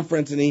press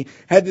conference, and he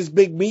had this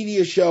big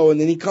media show, and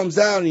then he comes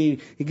out and he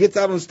gets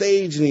out on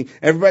stage, and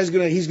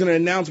he's gonna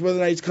announce whether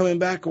or not he's coming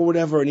back or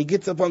whatever. And he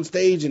gets up on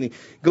stage and he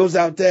goes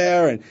out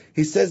there and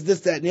he says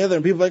this, that, and the other,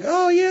 and people are like,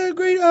 oh yeah,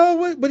 great. Oh,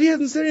 what? But he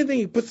hasn't said anything.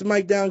 He puts the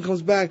mic down,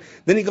 comes back.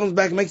 Then he comes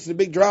back, and makes it a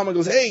big drama, and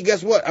goes, hey,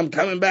 guess what? I'm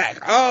coming back.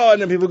 Oh,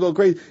 and then people go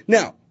crazy.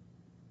 Now,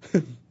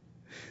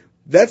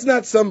 that's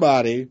not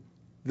somebody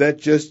that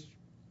just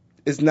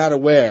is not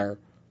aware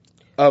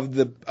of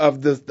the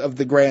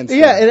grand scheme.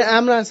 Yeah, and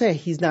I'm not saying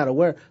he's not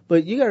aware,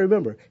 but you got to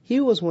remember,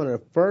 he was one of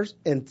the first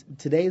in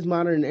today's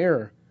modern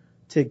era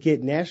to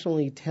get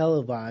nationally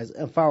televised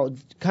and followed,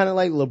 kind of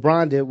like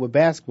LeBron did with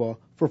basketball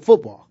for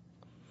football.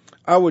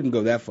 I wouldn't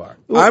go that far.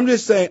 I'm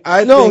just saying.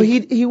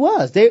 He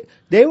was.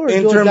 They were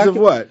in terms of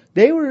what?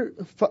 They were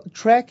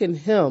tracking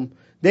him.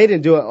 They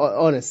didn't do it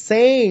on the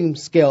same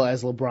scale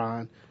as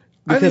LeBron.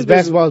 Because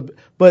basketball,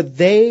 but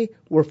they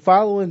were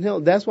following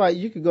him. That's why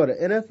you could go to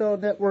NFL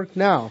Network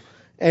now,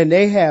 and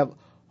they have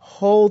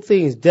whole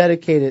things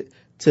dedicated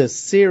to a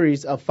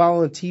series of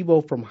following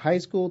Tebow from high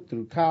school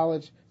through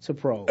college to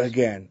pros.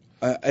 Again,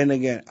 I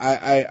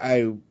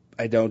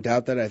don't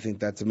doubt that. I think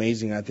that's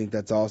amazing. I think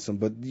that's awesome.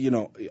 But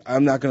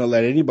I'm not going to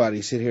let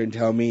anybody sit here and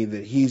tell me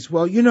that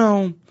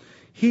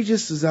he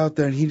just is out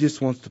there and he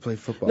just wants to play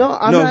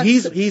football.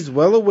 He's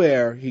well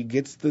aware. He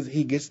gets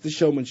the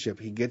showmanship.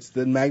 He gets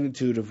the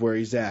magnitude of where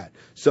he's at.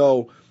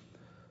 So,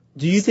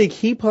 do you think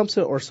he pumps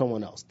it or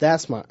someone else?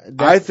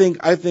 I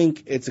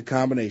think it's a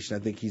combination. I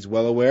think he's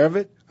well aware of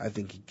it. I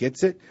think he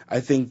gets it.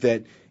 I think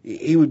that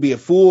he would be a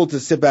fool to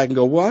sit back and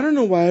go, well, I don't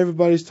know why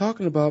everybody's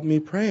talking about me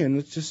praying.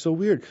 It's just so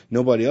weird.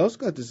 Nobody else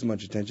got this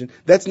much attention.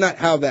 That's not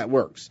how that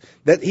works.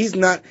 He's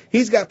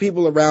got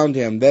people around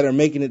him that are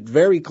making it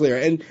very clear.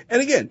 And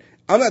again,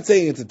 I'm not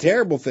saying it's a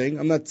terrible thing.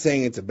 I'm not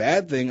saying it's a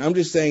bad thing. I'm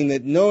just saying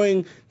that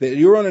knowing that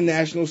you're on a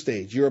national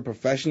stage, you're a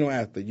professional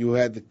athlete, you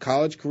had the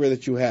college career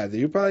that you had, that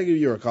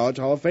you're a college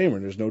Hall of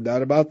Famer. There's no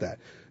doubt about that.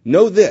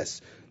 Know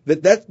this,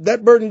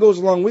 that burden goes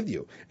along with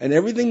you, and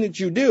everything that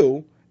you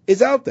do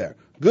is out there.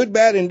 Good,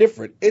 bad,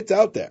 indifferent. It's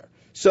out there.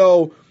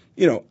 So,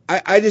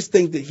 I just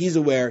think that he's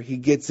aware, he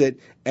gets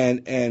it,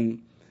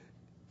 and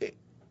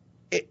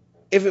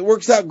if it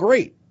works out,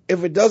 great.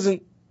 If it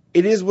doesn't,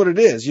 it is what it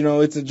is.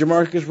 It's a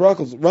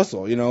Jamarcus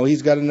Russell.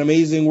 He's got an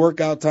amazing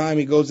workout time.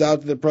 He goes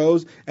out to the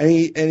pros, and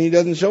he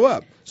doesn't show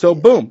up. So,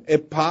 boom,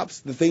 it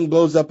pops. The thing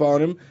blows up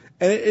on him,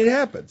 and it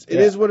happens. It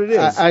is what it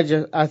is.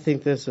 I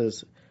think this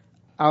is,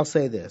 I'll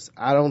say this.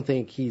 I don't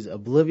think he's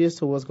oblivious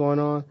to what's going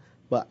on,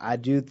 but I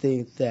do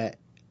think that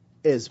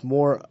it's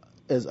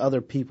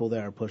other people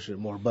that are pushing it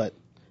more. But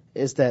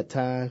it's that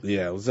time.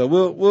 Yeah, so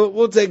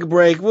we'll take a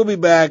break. We'll be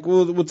back.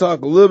 We'll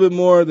talk a little bit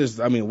more. There's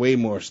way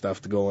more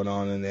stuff going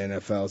on in the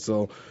NFL.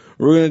 So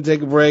we're gonna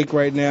take a break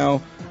right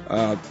now.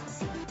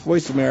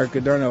 Voice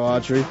America, Darnell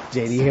Autry,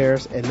 JD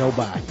Harris, and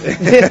nobody.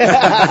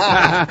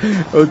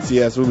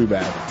 OTS. We'll be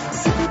back.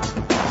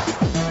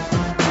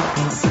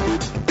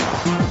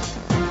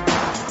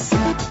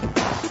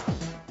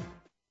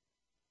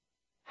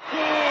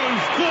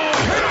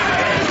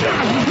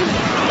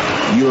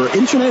 Your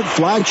internet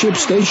flagship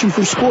station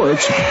for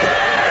sports.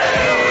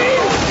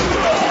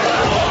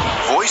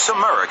 Voice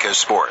America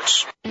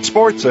Sports.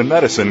 Sports and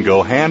medicine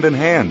go hand in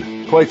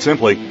hand. Quite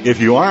simply, if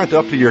you aren't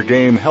up to your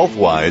game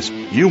health-wise,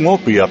 you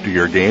won't be up to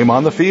your game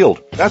on the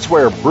field. That's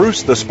where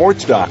Bruce the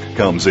Sports Doc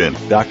comes in.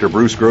 Dr.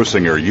 Bruce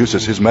Grossinger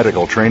uses his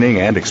medical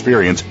training and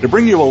experience to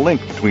bring you a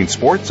link between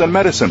sports and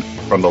medicine,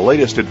 from the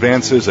latest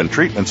advances and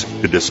treatments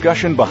to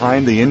discussion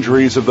behind the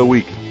injuries of the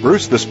week.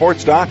 Bruce the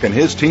Sports Doc and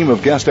his team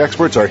of guest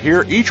experts are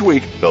here each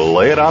week to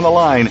lay it on the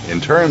line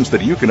in terms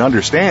that you can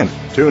understand.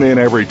 Tune in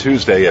every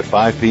Tuesday at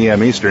 5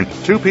 p.m. Eastern,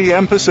 2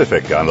 p.m.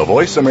 Pacific on the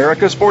Voice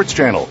America Sports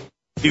Channel.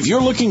 If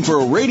you're looking for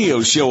a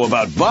radio show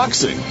about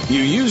boxing,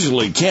 you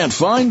usually can't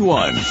find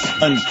one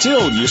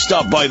until you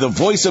stop by the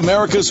Voice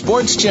America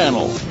Sports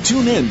Channel.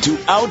 Tune in to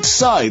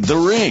Outside the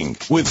Ring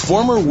with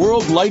former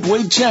world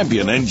lightweight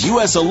champion and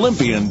U.S.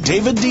 Olympian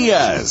David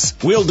Diaz.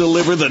 We'll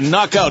deliver the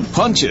knockout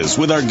punches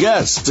with our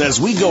guests as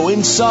we go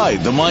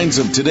inside the minds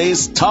of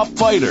today's top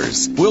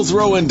fighters. We'll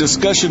throw in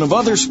discussion of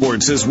other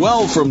sports as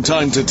well from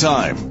time to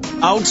time.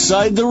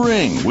 Outside the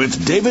Ring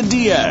with David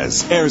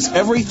Diaz airs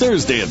every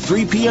Thursday at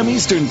 3 p.m.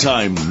 Eastern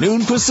Time,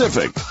 noon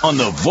Pacific, on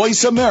the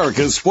Voice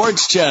America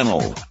Sports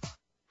Channel.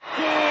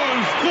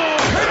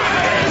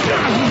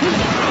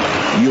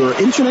 Your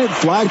internet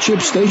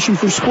flagship station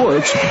for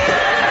sports.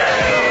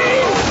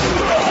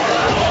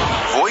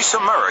 Voice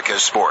America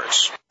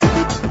Sports.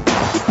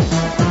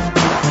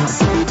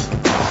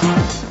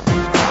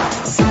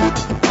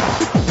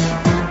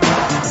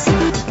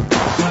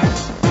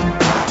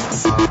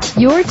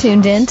 You're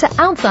tuned in to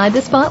Outside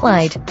the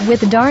Spotlight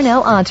with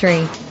Darnell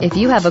Autry. If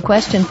you have a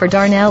question for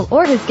Darnell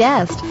or his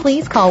guest,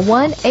 please call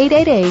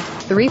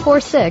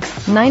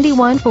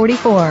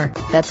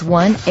 1-888-346-9144. That's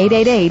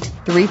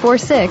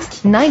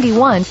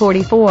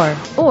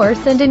 1-888-346-9144. Or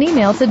send an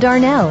email to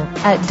Darnell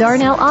at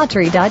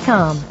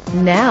darnellautry.com.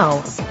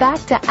 Now,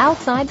 back to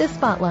Outside the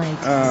Spotlight.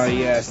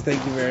 Yes,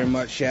 thank you very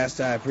much,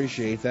 Shasta. I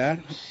appreciate that.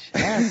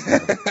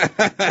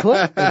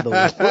 What in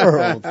the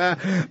world?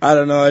 I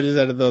don't know. I just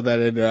had to throw that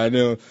in there. I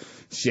knew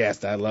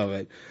Shasta. I love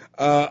it.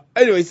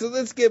 Anyway, so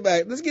let's get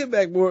back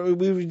more.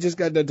 We just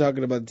got done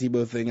talking about the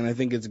Tebow thing, and I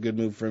think it's a good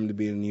move for him to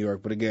be in New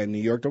York. But again,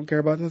 New York don't care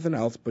about nothing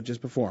else but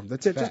just perform.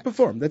 That's it. Facts. Just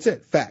perform. That's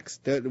it.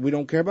 Facts. We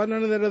don't care about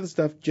none of that other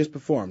stuff. Just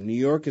perform. New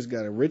York has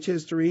got a rich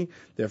history.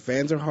 Their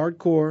fans are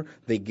hardcore.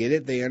 They get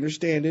it. They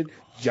understand it.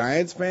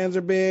 Giants fans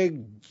are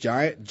big.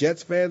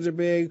 Jets fans are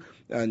big.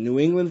 New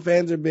England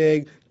fans are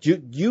big.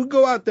 You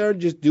go out there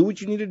and just do what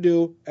you need to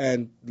do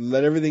and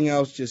let everything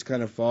else just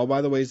kind of fall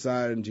by the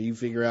wayside until you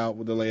figure out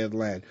what the lay of the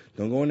land.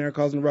 Don't go in there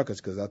causing ruckus,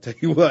 because I'll tell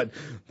you what,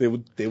 they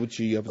would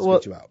chew you up and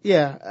spit you out.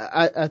 Yeah,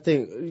 I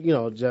think,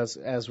 just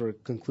as we're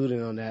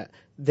concluding on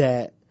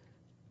that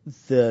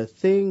the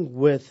thing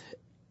with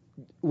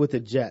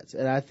the Jets,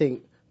 and I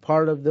think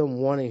part of them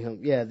wanting him,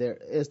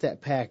 it's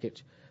that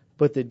package,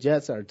 but the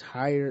Jets are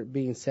tired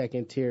being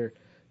second tier,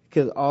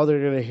 because all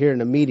they're going to hear in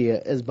the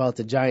media is about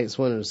the Giants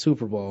winning the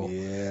Super Bowl.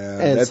 Yeah,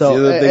 and that's so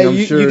the other thing,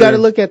 I'm sure. You got to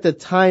look at the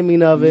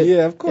timing of it.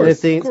 Yeah, of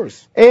course, of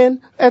course.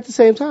 And at the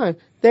same time,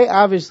 they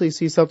obviously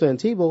see something in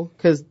Tebow,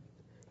 because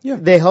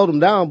they hold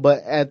him down,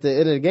 but at the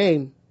end of the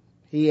game,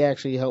 he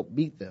actually helped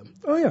beat them.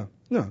 Oh yeah,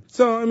 no.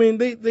 So I mean,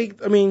 they get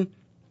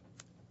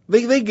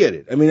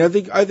it. I mean, I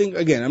think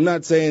again, I'm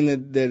not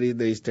saying that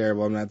he's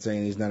terrible. I'm not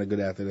saying he's not a good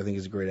athlete. I think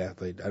he's a great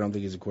athlete. I don't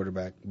think he's a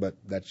quarterback, but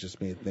that's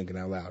just me thinking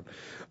out loud.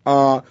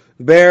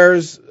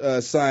 Bears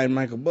signed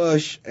Michael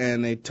Bush,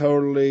 and they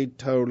totally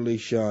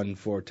shunned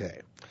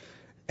Forte.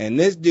 And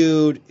this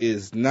dude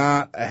is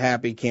not a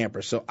happy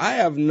camper. So I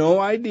have no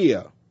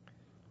idea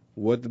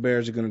what the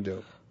Bears are going to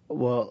do.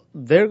 Well,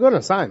 they're going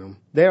to sign him.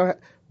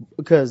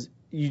 Because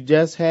you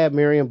just had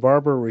Marion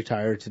Barber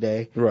retire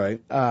today. Right.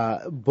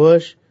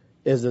 Bush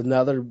is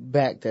another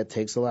back that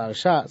takes a lot of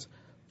shots.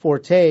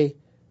 Forte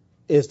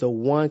is the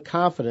one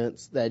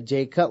confidence that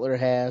Jay Cutler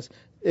has.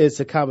 It's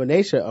a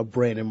combination of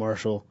Brandon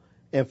Marshall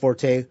and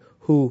Forte,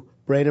 who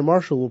Brandon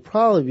Marshall will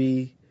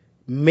probably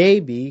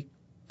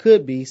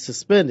could be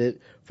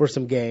suspended for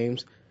some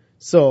games.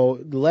 So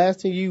the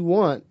last thing you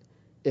want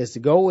is to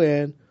go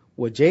in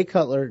with Jay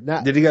Cutler.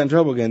 Did he get in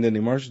trouble again? Didn't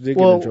he? Marshall did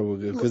get in trouble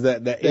again because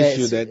that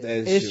issue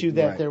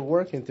that right. they're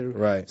working through.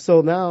 Right.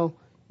 So now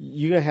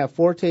you're gonna have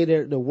Forte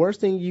there. The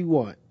worst thing you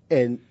want,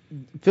 and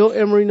Phil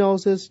Emery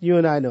knows this. You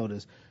and I know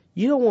this.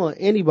 You don't want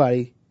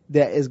anybody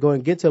that is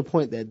going to get to a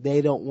point that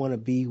they don't want to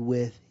be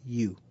with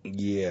you.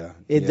 Yeah.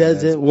 It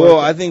doesn't work. Well,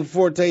 I think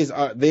Forte's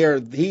there.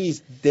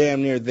 He's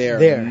damn near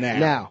there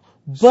now.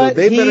 But so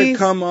they better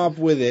come up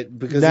with it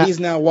because he's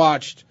now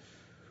watched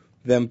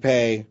them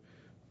pay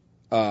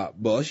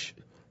Bush,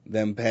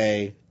 them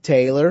pay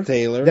Taylor.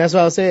 That's what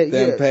I was saying.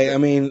 Them pay. I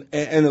mean,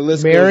 and the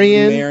list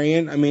Marion. goes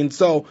Marion. I mean,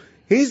 so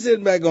he's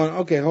sitting back going,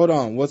 okay, hold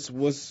on, what's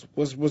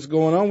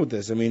going on with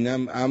this? I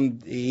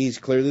mean, he's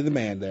clearly the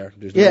man there.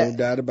 There's no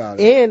doubt about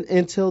it. And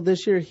until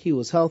this year, he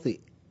was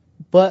healthy,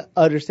 but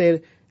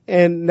understand.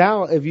 And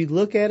now, if you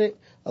look at it,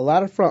 a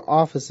lot of front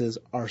offices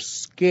are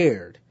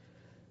scared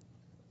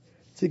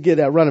to get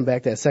that running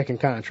back that second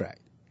contract.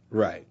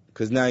 Right.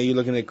 Because now you're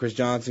looking at Chris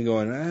Johnson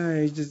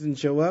going, he just didn't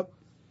show up.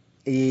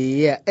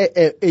 Yeah.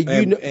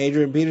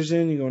 Adrian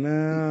Peterson, you go,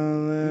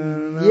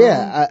 no.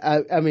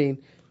 Yeah. I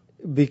mean,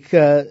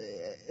 because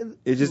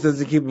it just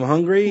doesn't keep him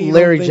hungry.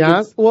 Larry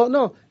Johnson. Well,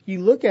 no.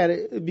 You look at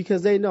it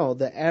because they know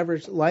the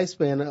average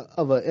lifespan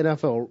of an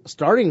NFL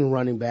starting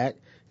running back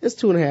is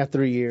 2.5,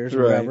 3 years,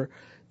 or whatever.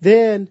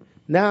 Then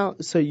now,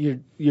 so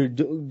you're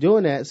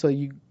doing that. So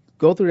you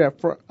go through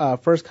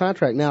that first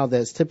contract now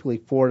that's typically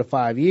 4 to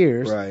 5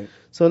 years. Right.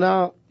 So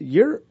now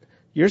your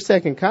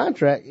second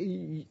contract,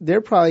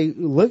 they're probably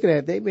looking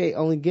at they may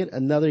only get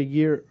another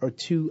year or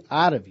two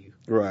out of you.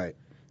 Right.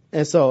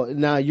 And so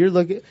now you're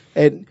looking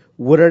at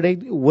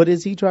what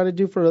is he trying to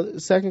do for a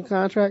second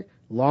contract?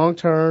 Long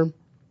term,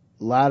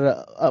 a lot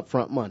of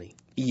upfront money.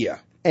 Yeah.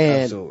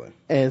 And, absolutely.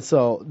 And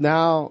so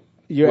now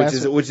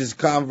which is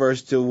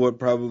converse to what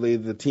probably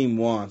the team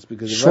wants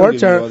because short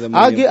term,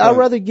 I'd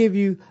rather give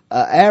you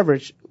an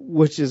average,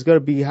 which is going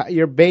to be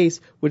your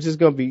base, which is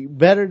going to be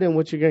better than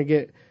what you're going to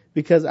get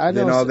because I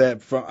know then all that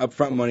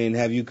upfront money and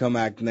have you come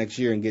back next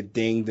year and get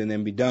dinged and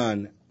then be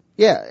done.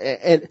 Yeah,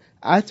 and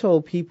I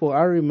told people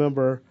I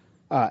remember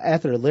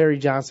after Larry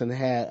Johnson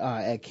had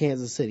at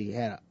Kansas City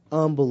had an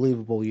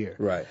unbelievable year.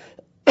 Right.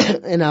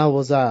 And I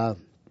was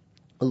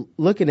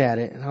looking at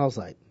it and I was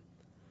like,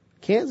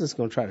 Kansas is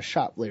going to try to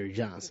shop Larry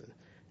Johnson.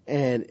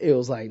 And it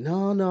was like,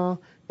 no.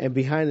 And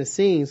behind the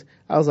scenes,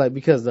 I was like,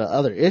 because of the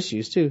other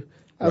issues too,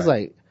 I was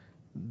like,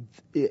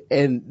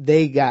 and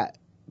they got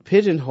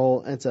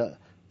pigeonholed into,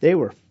 they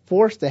were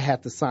forced to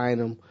have to sign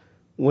him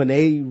when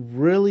they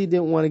really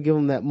didn't want to give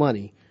him that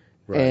money.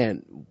 Right.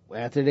 And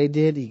after they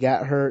did, he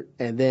got hurt.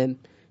 And then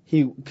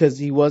because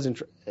he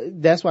wasn't,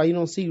 that's why you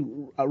don't see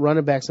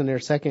running backs in their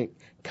second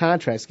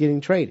contracts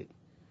getting traded.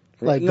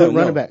 Like good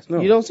running backs. No.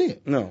 You don't see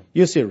it. No.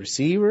 You'll see a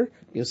receiver.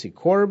 You'll see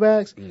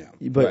quarterbacks. No.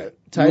 But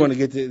you want to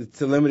get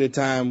to limited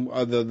time,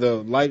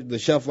 the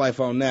shelf life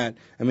on that.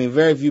 I mean,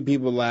 very few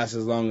people last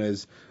as long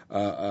as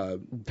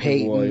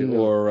Peyton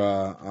or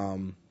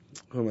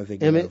who am I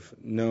thinking Emmett? of?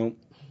 No,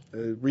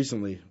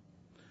 recently.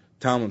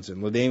 Tomlinson,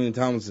 LaDainian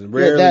Tomlinson.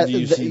 Rarely do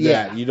you see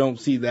that. You don't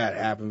see that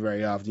happen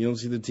very often. You don't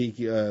see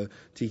the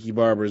Tiki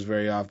Barbers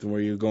very often where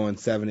you're going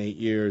 7-8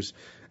 years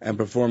and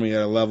performing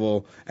at a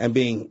level and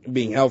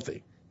being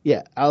healthy.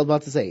 Yeah, I was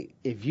about to say,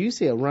 if you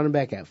see a running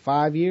back at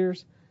 5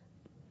 years,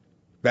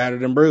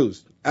 battered and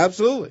bruised.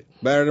 Absolutely.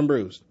 Battered and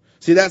bruised.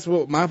 See, that's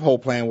what my whole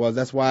plan was.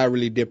 That's why I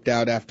really dipped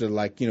out after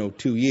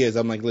 2 years.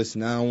 I'm like,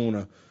 listen, I don't want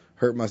to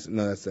hurt myself.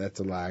 No, that's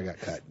a lie. I got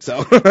cut.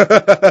 So.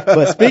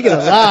 But speaking of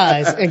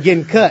lies and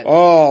getting cut.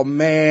 Oh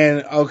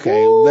man.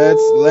 Okay.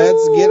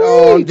 Let's get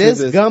on this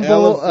to this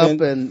gumbo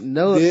elephant, up in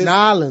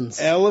Nolans.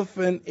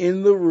 Elephant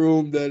in the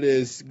room that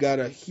is got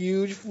a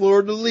huge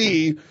fleur de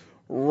lis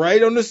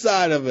right on the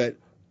side of it.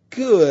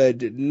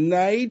 Good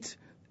night.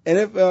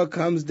 NFL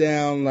comes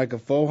down like a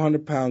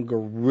 400-pound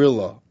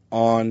gorilla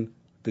on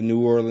the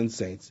New Orleans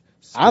Saints.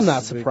 I'm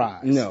not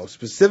surprised. No,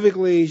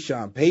 specifically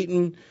Sean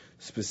Payton,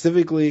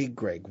 specifically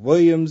Greg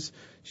Williams.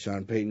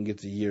 Sean Payton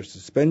gets a year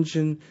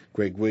suspension.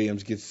 Greg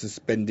Williams gets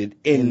suspended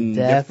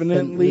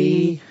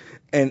indefinitely.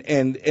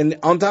 And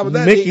on top of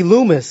that, Mickey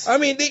Loomis.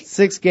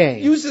 6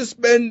 games. You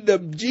suspend the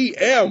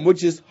GM,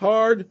 which is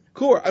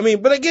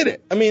hardcore. But I get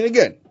it.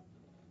 Again,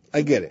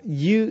 I get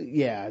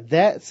it.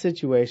 That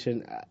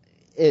situation,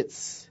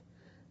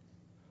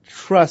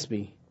 trust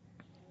me,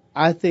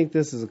 I think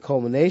this is a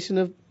culmination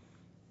of.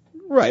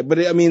 Right, but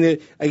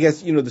I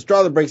guess, the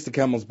straw that breaks the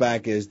camel's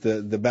back is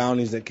the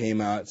bounties that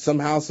came out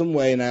somehow, some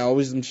way, and I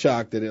always am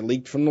shocked that it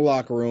leaked from the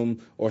locker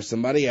room or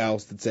somebody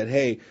else that said,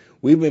 hey,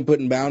 we've been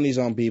putting bounties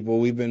on people,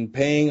 we've been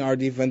paying our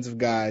defensive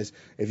guys,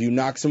 if you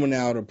knock someone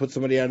out or put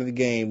somebody out of the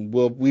game,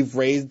 we've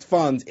raised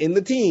funds in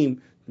the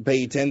team to pay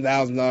you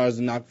 $10,000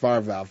 to knock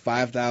Favre out,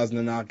 $5,000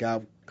 to knock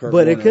out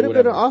But it could have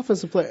been an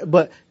offensive player.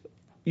 But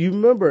you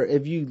remember,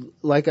 if you,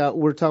 like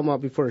we're talking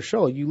about before the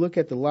show, you look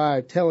at the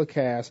live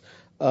telecast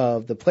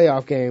of the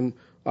playoff game,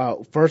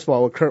 first of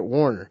all, with Kurt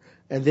Warner,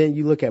 and then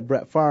you look at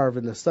Brett Favre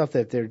and the stuff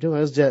that they're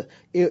doing. It's just,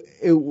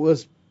 it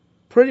was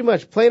pretty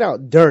much played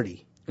out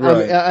dirty.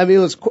 Right. I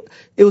mean,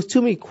 it was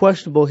too many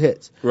questionable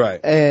hits. Right.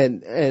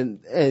 And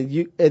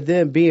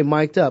then being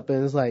mic'd up,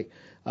 and it's like,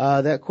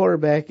 that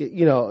quarterback,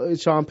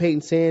 Sean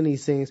Payton saying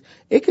these things,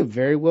 it could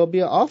very well be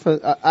an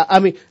offense. I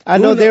mean, I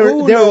know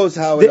who knows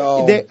how it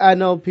all. I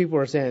know people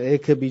are saying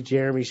it could be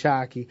Jeremy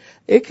Shockey.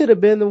 It could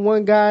have been the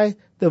one guy,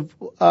 the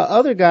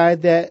other guy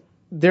that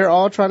they're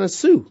all trying to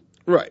sue.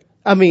 Right.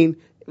 I mean,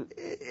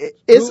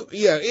 there's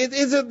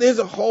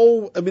a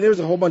whole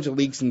bunch of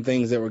leaks and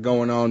things that were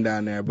going on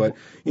down there, but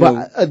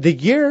the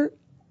year,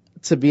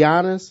 to be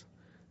honest,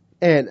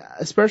 and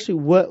especially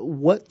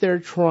what they're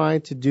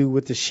trying to do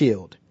with the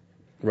Shield.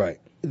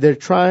 Right. They're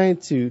trying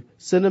to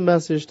send a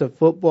message to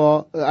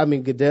football. I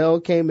mean,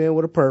 Goodell came in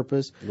with a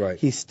purpose. Right.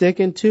 He's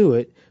sticking to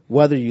it,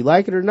 whether you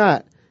like it or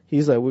not.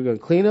 He's like, we're going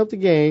to clean up the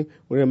game.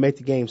 We're going to make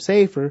the game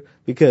safer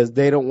because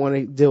they don't want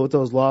to deal with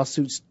those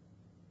lawsuits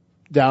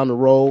down the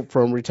road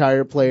from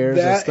retired players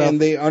and stuff. And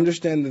they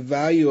understand the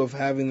value of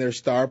having their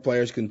star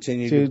players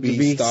continue to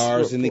be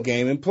stars in the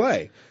game and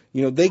play.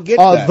 They get that.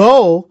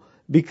 Although,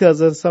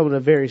 because of some of the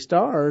very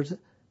stars,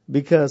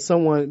 because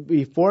someone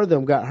before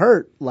them got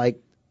hurt,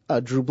 like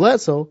Drew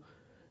Bledsoe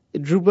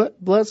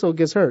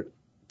gets hurt.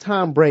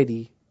 Tom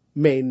Brady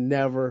may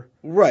never.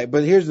 Right,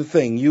 but here's the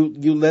thing.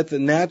 You let the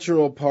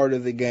natural part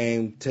of the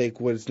game take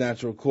what its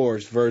natural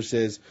course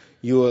versus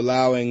you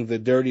allowing the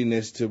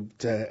dirtiness to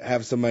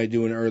have somebody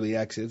do an early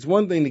exit. It's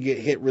one thing to get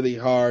hit really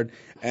hard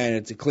and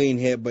it's a clean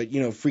hit, but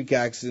freak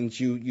accidents,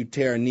 you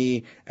tear a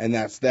knee and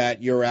that's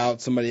that. You're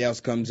out, somebody else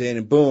comes in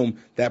and boom,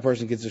 that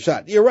person gets a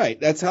shot. You're right.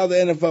 That's how the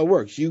NFL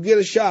works. You get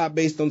a shot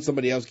based on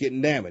somebody else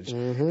getting damaged.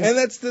 Mm-hmm. And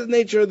that's the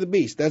nature of the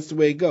beast. That's the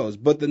way it goes.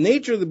 But the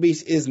nature of the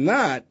beast is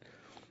not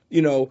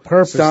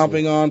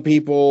stomping on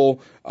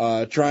people,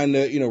 trying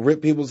to,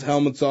 rip people's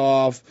helmets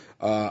off,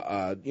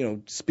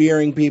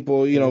 spearing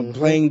people,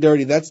 playing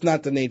dirty. That's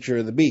not the nature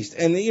of the beast.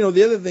 And, the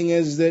other thing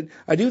is that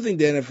I do think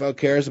the NFL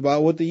cares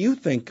about what the youth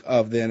think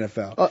of the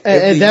NFL.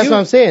 And that's what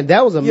I'm saying.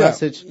 That was a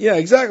message. Yeah,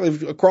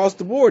 exactly. Across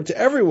the board to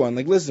everyone.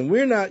 Like, listen,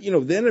 we're not, the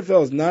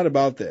NFL is not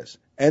about this.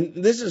 And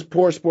this is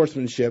poor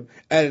sportsmanship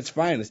at its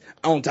finest,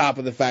 on top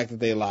of the fact that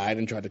they lied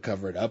and tried to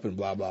cover it up and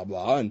blah, blah,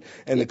 blah.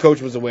 And the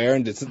coach was aware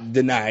and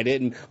denied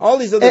it and all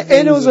these other things.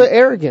 And it was an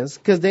arrogance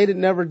because they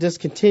never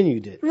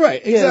discontinued it.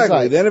 Right,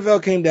 exactly. The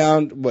NFL came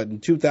down, in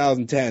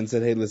 2010,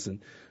 said, hey,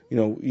 listen,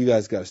 you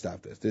guys got to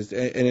stop this.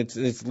 And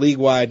it's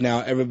league-wide now.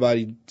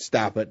 Everybody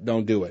stop it.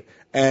 Don't do it.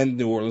 And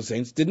New Orleans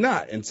Saints did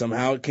not. And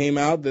somehow it came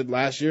out that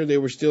last year they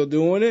were still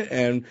doing it.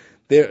 And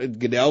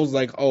Goodell was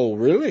like, oh,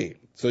 really?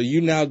 So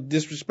you now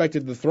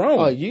disrespected the throne.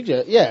 Oh, you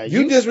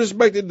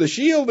disrespected the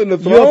shield and the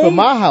throne. You up in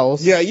my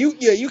house. Yeah,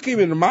 you came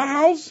into my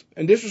house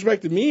and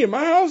disrespected me in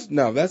my house?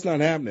 No, that's not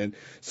happening.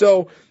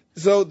 So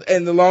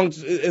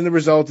the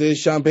result is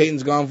Sean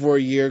Payton's gone for a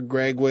year.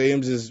 Greg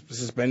Williams is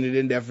suspended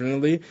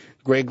indefinitely.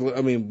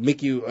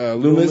 Mickey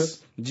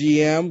Loomis,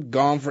 GM,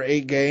 gone for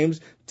 8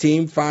 games.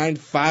 Team fined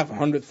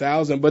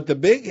 $500,000. But the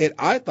big hit,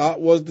 I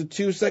thought, was the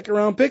 2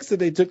 second-round picks that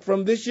they took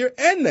from this year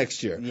and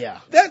next year.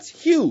 Yeah. That's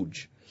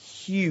huge.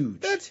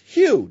 That's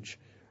huge.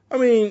 I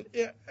mean,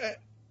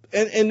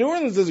 and New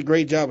Orleans does a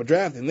great job of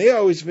drafting. They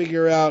always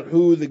figure out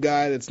who the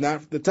guy that's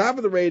not the top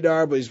of the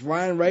radar, but he's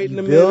flying right in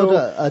the middle.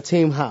 Build a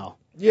team how?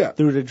 Yeah.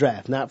 Through the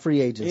draft, not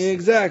free agency.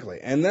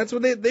 Exactly. And that's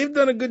what they've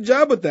done a good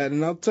job with that.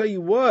 And I'll tell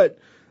you what,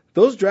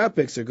 those draft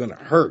picks are going to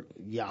hurt.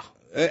 Yeah.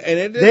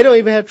 And they don't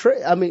even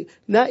have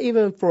not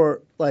even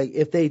for, like,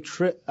 if they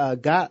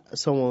got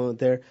someone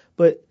there,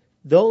 but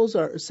those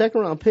are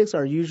second-round picks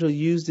are usually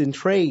used in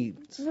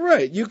trades.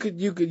 Right. You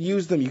could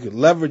use them. You could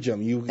leverage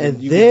them.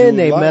 Then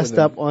they messed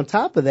up on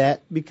top of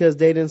that because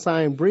they didn't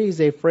sign Breeze.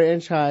 They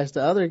franchised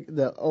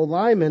the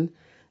O-lineman,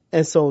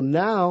 and so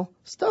now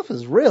stuff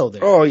is real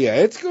there. Oh yeah,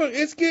 it's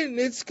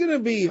gonna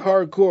be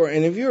hardcore.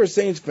 And if you're a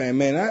Saints fan,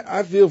 man,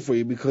 I feel for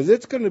you because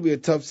it's gonna be a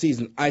tough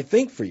season. I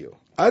think for you.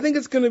 I think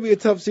it's gonna be a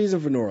tough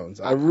season for New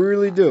Orleans. I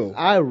really do.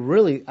 I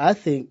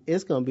think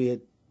it's gonna be a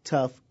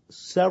tough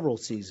several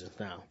seasons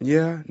now.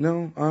 Yeah,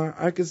 no,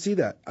 I could see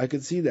that. I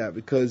could see that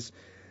because,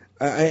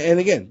 and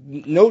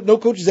again, no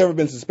coach has ever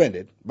been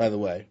suspended, by the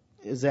way.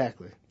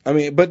 Exactly. I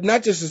mean, but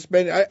not just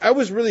suspended. I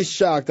was really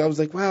shocked. I was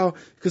like, wow,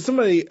 because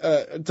somebody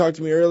talked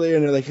to me earlier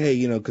and they're like,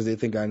 hey, because they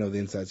think I know the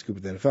inside scoop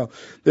of the NFL.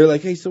 They're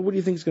like, hey, so what do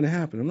you think is going to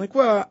happen? I'm like,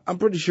 well, I'm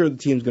pretty sure the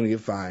team's going to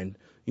get fined.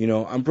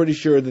 I'm pretty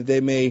sure that they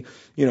may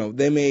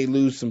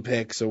lose some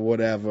picks or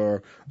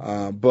whatever,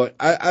 but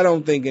I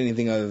don't think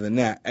anything other than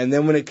that. And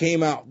then when it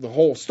came out, the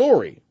whole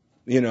story,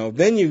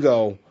 then you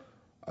go,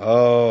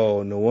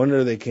 oh, no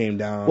wonder they came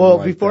down. Well,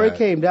 like before that. It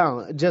came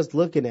down, just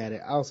looking at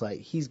it, I was like,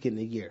 he's getting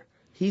a year.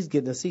 He's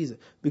getting a season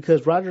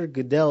because Roger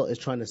Goodell is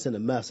trying to send a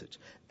message.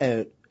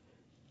 And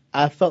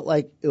I felt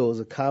like it was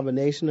a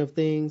combination of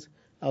things.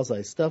 I was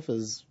like, stuff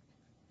is,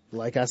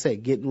 like I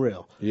said, getting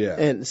real. Yeah.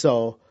 And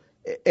so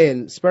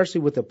and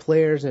especially with the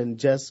players and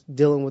just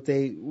dealing with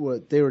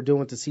what they were doing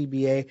with the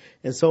CBA,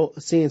 and so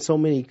seeing so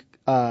many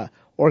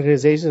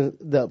organizations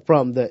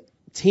from the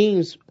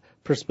team's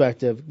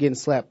perspective getting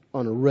slapped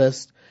on the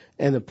wrist,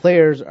 and the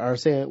players are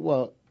saying,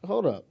 well,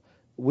 hold up,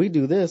 we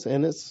do this,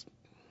 and it's,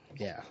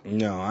 yeah.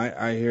 No,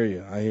 I hear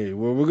you.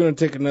 Well, we're going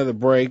to take another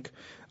break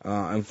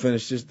and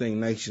finish this thing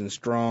nice and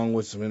strong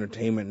with some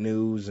entertainment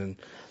news and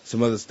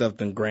some other stuff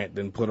that Grant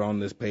didn't put on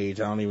this page.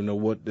 I don't even know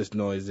what this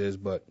noise is,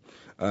 but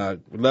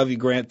love you,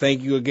 Grant.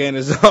 Thank you again,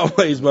 as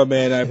always, my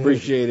man. I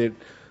appreciate it.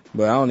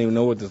 But I don't even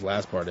know what this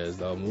last part is,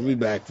 though. We'll be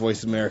back.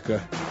 Voice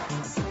America.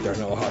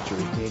 Darnell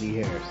Autry. J.D.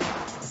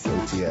 Harris.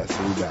 OTS.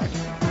 We'll be back.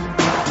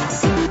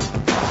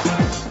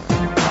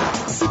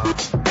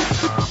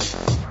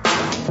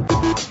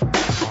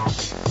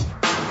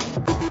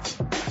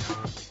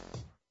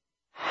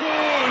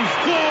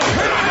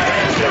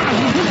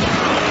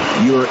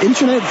 Your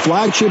internet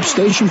flagship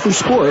station for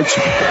sports.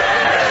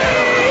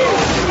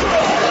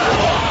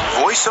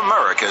 Voice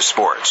America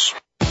Sports.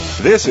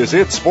 This Is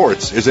It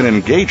Sports is an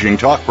engaging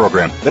talk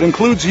program that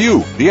includes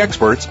you, the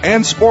experts,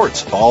 and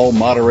sports, all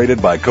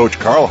moderated by Coach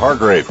Carl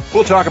Hargrave.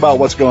 We'll talk about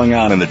what's going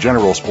on in the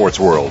general sports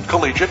world,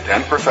 collegiate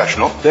and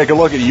professional. Take a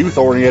look at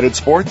youth-oriented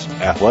sports,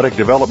 athletic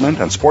development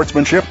and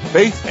sportsmanship,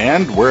 faith,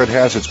 and where it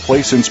has its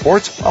place in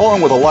sports,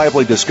 along with a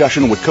lively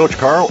discussion with Coach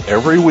Carl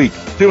every week.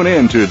 Tune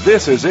in to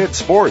This Is It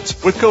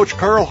Sports with Coach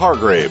Carl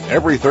Hargrave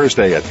every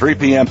Thursday at 3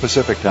 p.m.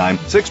 Pacific Time,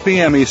 6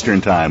 p.m. Eastern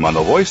Time on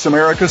the Voice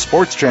America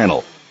Sports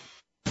Channel.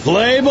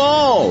 Play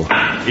ball!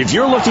 If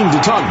you're looking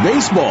to talk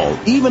baseball,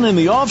 even in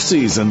the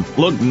off-season,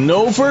 look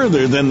no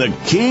further than the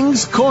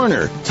King's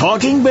Corner,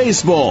 talking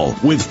baseball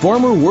with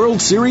former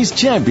World Series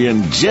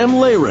champion Jim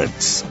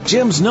Leyritz.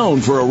 Jim's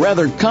known for a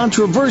rather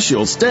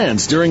controversial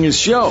stance during his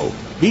show.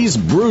 He's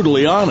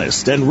brutally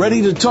honest and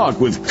ready to talk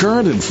with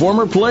current and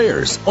former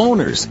players,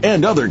 owners,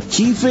 and other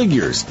key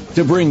figures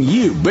to bring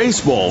you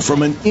baseball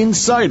from an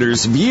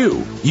insider's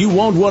view. You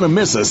won't want to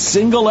miss a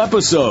single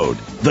episode.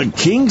 The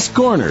King's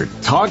Corner,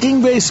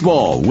 talking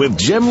baseball with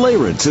Jim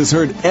Leyritz is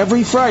heard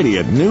every Friday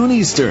at noon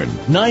Eastern,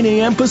 9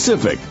 a.m.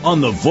 Pacific on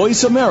the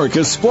Voice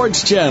America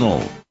Sports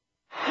Channel.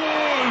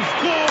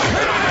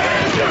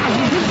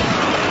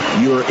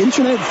 Your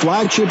internet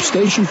flagship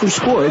station for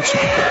sports.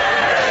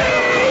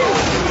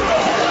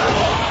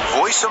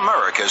 Voice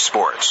America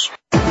Sports.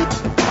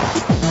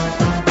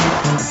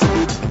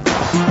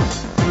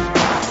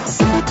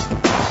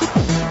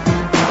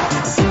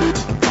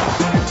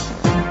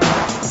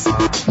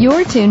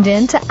 You're tuned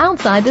in to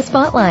Outside the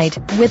Spotlight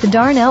with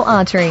Darnell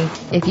Autry.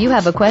 If you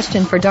have a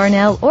question for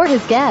Darnell or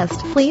his guest,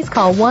 please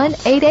call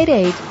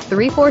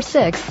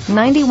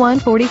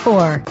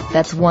 1-888-346-9144.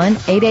 That's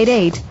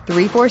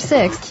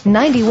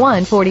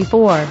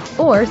 1-888-346-9144.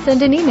 Or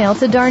send an email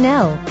to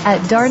Darnell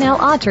at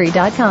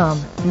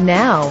darnellautry.com.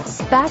 Now,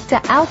 back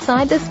to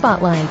Outside the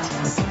Spotlight.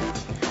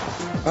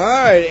 All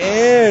right,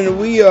 and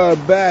we are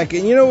back.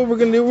 And you know what we're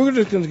going to do? We're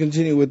just going to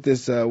continue with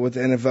this, with the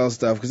NFL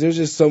stuff, because there's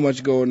just so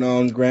much going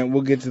on. Grant,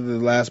 we'll get to the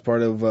last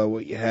part of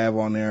what you have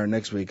on there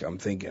next week, I'm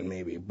thinking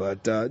maybe.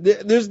 But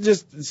there's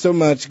just so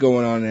much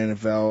going on in the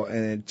NFL,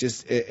 and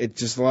it's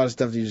just a lot of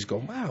stuff that you just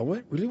go, wow,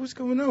 what's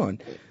going on?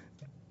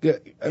 I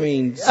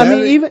mean,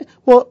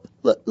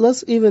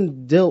 let's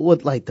even deal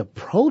with like the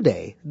pro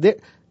day.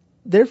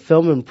 They're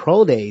filming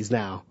pro days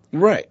now.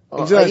 Right.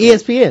 Exactly.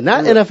 ESPN,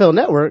 not NFL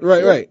Network.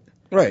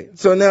 Right.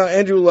 So now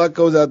Andrew Luck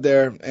goes out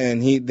there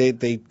and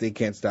they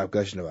can't stop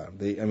gushing about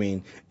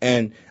him.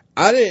 And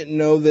I didn't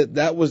know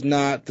that was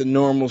not the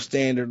normal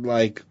standard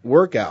like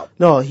workout.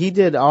 No, he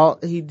did all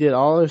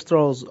his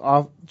throws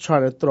off,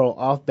 trying to throw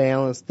off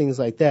balance, things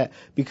like that,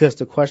 because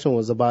the question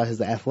was about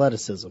his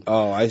athleticism.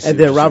 Oh, I see. And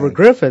then Robert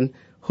Griffin,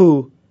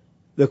 who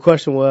the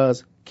question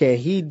was, can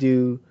he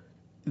do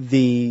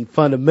the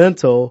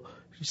fundamental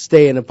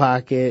stay in the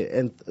pocket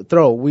and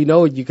throw? We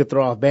know you could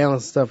throw off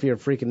balance stuff. You're a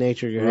freak of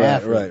nature. You're an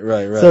athlete.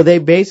 Right. So they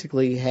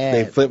basically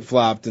they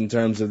flip-flopped in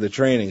terms of the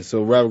training.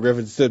 So Robert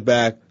Griffin stood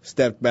back,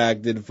 stepped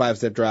back, did the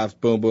 5-step drops,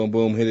 boom, boom,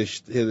 boom, hit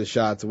his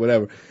shots or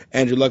whatever.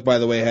 Andrew Luck, by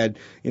the way, had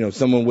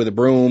someone with a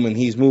broom and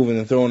he's moving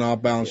and throwing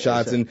off balance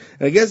shots. And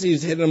I guess he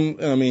was hitting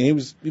them. I mean, he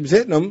was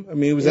hitting them. I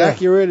mean, he was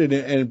accurate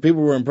and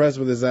people were impressed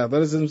with his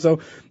athleticism.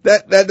 So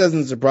that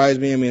doesn't surprise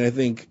me. I mean, I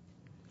think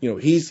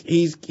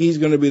he's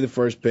going to be the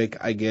first pick.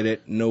 I get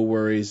it. No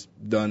worries.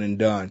 Done and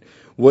done.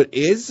 What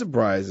is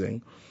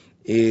surprising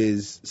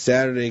is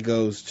Saturday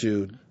goes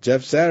to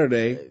Jeff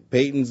Saturday,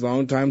 Peyton's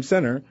longtime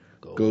center,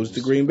 goes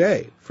to Green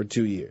Bay for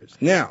 2 years.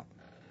 Now,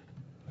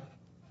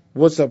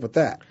 what's up with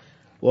that?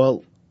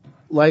 Well,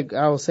 like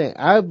I was saying,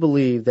 I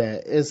believe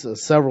that it's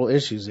several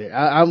issues there.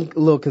 I'm a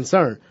little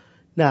concerned.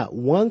 Not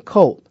one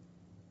Colt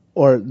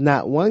or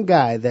not one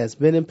guy that's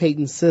been in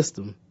Peyton's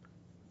system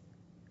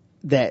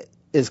that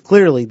is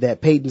clearly that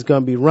Peyton's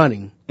going to be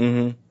running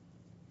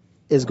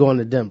is going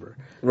to Denver.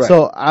 Right.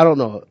 So I don't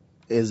know.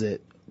 Is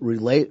it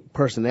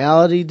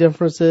personality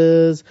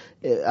differences?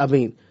 I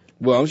mean,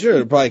 well, I'm sure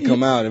it'll probably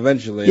come out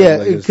eventually.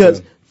 Yeah,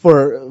 because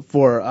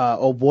for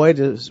old boy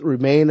to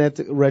remain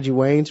Reggie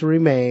Wayne to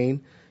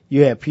remain,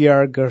 You had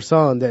Pierre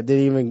Garçon that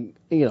didn't even,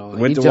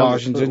 went to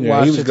Washington.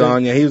 Yeah, he was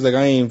gone. Yeah, he was like,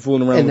 I ain't even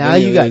fooling around. And with now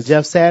any you of got this.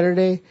 Jeff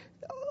Saturday.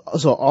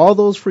 So all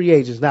those free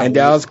agents now. And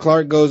Dallas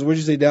Clark goes. Where'd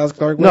you say Dallas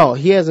Clark went? No,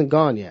 he hasn't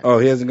gone yet. Oh,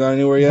 he hasn't gone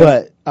anywhere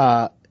yet.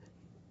 But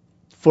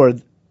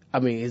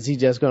is he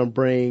just going to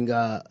bring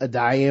a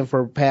die-in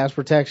for pass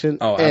protection?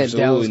 Oh, and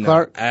absolutely Dallas not.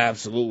 Clark,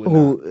 Absolutely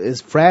who not.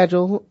 is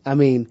fragile.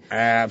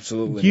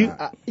 Absolutely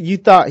not. You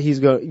thought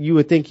you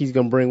would think he's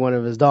going to bring one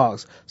of his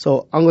dogs.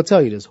 So I'm going to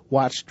tell you this: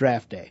 watch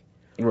draft day.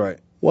 Right.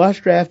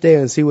 Watch draft day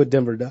and see what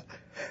Denver does.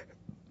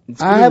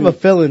 I have a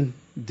feeling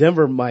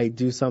Denver might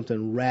do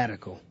something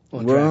radical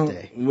on draft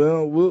day.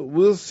 Well,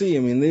 we'll see. I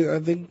mean, I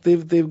think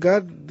they've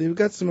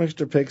got some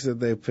extra picks that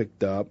they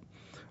picked up.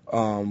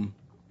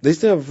 They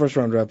still have a first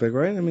round draft pick,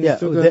 right? I mean, yeah,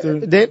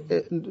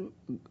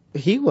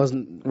 he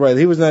wasn't right.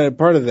 He was not a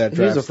part of that draft.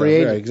 He was a free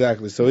agent, right,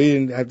 exactly. So he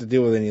didn't have to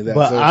deal with any of that.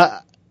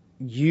 But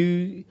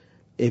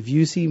if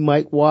you see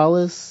Mike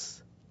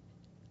Wallace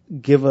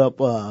give up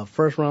a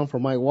first round for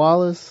Mike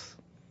Wallace.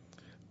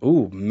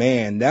 Ooh,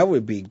 man, that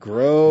would be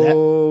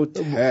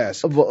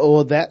grotesque.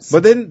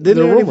 But didn't they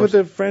already put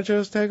the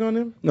franchise tag on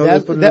him? No,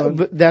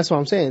 that's what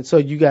I'm saying. So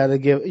you have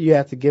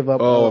to give up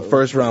a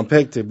first round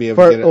pick to be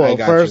able to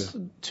get it.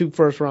 Two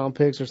first round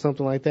picks or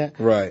something like that.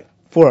 Right.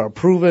 For a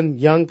proven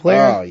young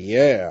player. Oh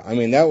yeah, I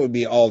mean that would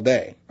be all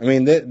day. I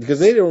mean because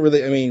they don't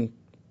really. I mean,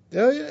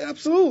 yeah,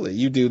 absolutely,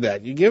 you do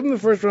that. You give him the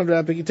first round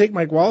draft pick. You take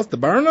Mike Wallace to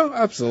Burno.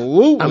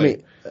 Absolutely. I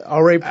mean,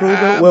 already proven.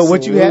 Absolutely. Well,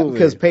 what you have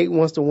because Peyton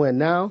wants to win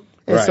now.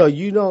 And right. So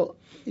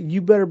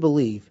you better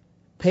believe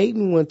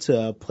Peyton went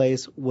to a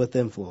place with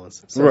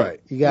influence. So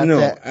right. You got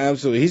that.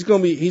 Absolutely. He's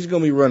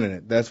gonna be running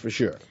it. That's for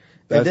sure.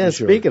 And then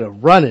speaking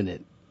of running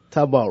it,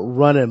 talk about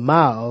running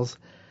miles.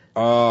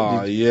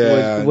 Oh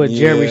yeah. With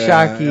Jeremy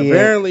Shockey.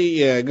 Apparently,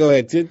 yeah. Go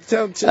ahead.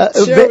 Share with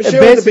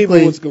the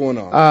people what's going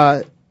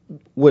on.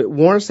 With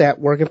Warren Sapp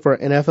working for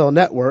NFL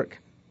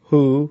Network,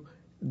 who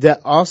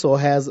that also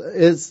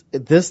is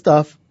this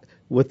stuff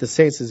with the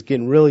Saints is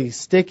getting really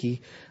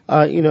sticky.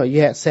 You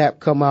had Sapp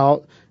come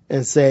out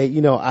and say,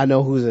 I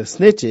know who the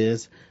snitch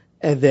is,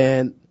 and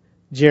then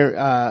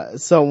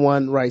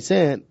someone writes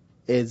in,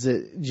 is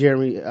it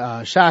Jeremy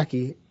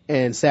Shockey?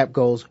 And Sapp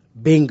goes,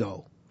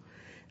 bingo.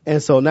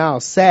 And so now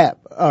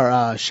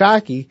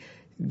Shockey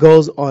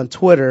goes on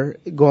Twitter,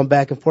 going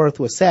back and forth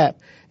with Sapp,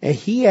 and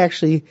he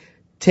actually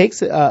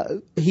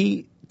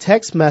he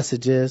text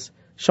messages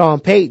Sean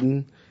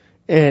Payton,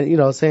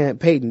 and saying,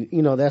 Payton,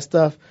 that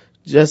stuff.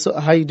 Just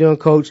how you doing,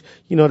 Coach?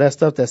 That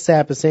stuff that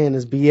Sapp is saying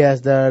is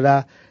BS,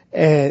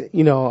 and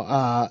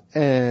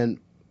and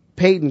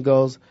Peyton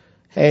goes,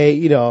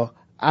 hey,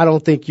 I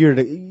don't think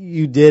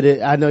you did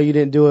it. I know you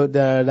didn't do it,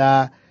 and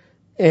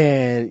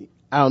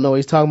I don't know what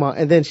he's talking about.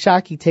 And then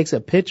Shockey takes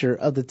a picture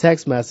of the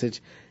text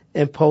message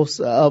and posts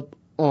up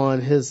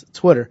on his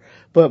Twitter.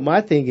 But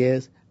my thing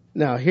is,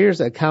 now here's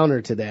a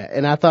counter to that,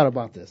 and I thought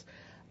about this.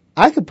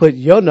 I could put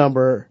your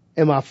number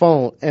in my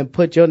phone and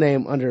put your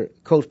name under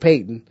Coach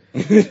Payton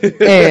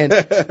and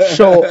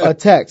show a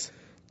text,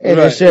 and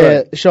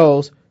it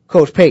shows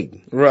Coach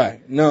Payton.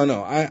 Right.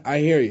 No, I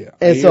hear you.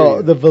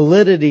 The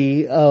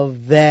validity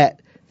of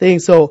that thing.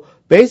 So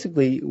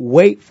basically,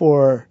 wait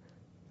for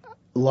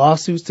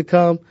lawsuits to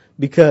come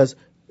because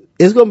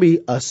it's going to be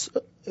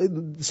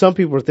some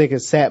people are thinking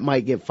Sapp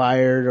might get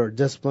fired or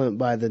disciplined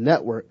by the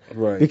network,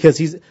 right?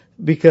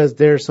 Because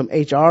there's some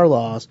HR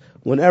laws.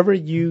 Whenever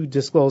you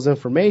disclose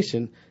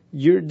information,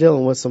 you're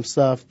dealing with some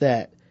stuff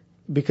that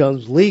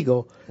becomes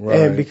legal. Right.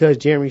 And because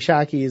Jeremy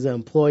Shockey is an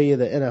employee of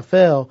the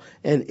NFL,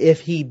 and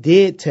if he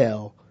did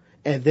tell,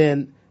 and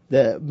then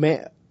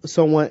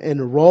someone in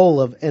the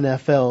role of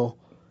NFL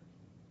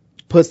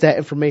puts that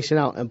information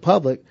out in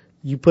public,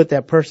 you put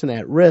that person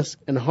at risk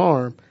and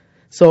harm.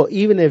 So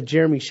even if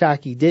Jeremy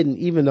Shockey didn't,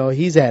 even though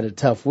he's had a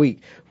tough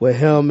week with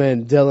him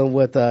and dealing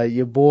with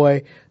your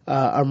boy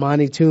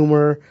Armani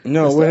Toomer.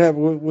 No, what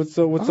happened? What's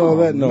all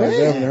that noise?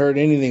 I haven't heard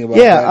anything about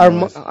that. Yeah,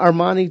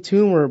 Armani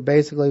Toomer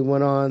basically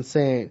went on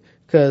saying,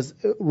 because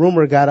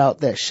rumor got out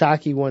that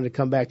Shockey wanted to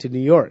come back to New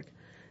York,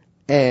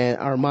 and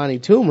Armani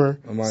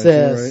Toomer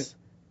says,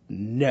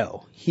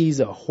 no, he's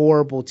a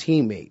horrible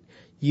teammate.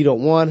 You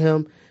don't want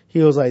him. He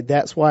was like,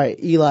 that's why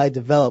Eli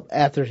developed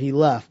after he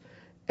left.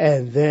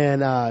 And then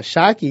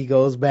Shockey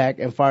goes back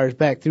and fires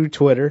back through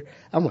Twitter.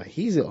 I'm like,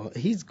 he's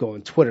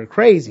going Twitter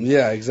crazy.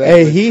 Yeah,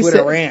 exactly. And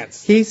Twitter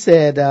rants. He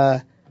said,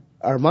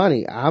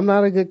 Armani, I'm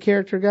not a good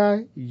character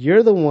guy.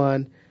 You're the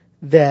one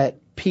that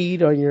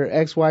peed on your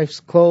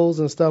ex-wife's clothes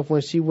and stuff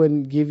when she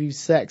wouldn't give you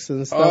sex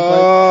and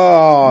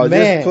stuff.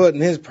 Just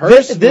putting his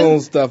personal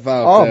stuff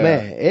out there. Oh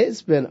man,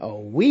 it's been a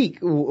week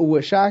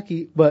with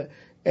Shockey, but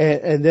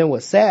and then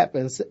with Sapp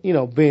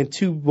and being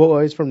two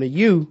boys from the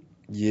U.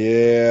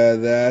 Yeah,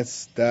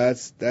 that's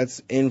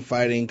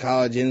infighting,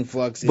 college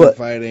influx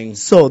infighting.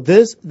 So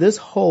this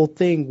whole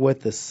thing with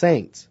the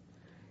Saints,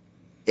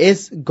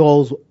 it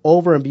goes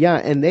over and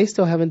beyond, and they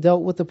still haven't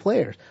dealt with the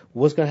players.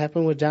 What's going to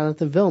happen with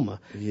Jonathan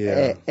Vilma?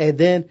 Yeah. And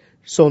then,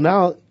 so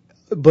now,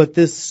 but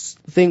this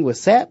thing with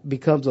Sapp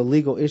becomes a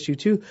legal issue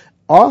too.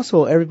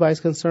 also everybody's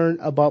concerned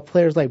about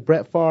players like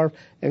Brett Favre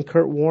and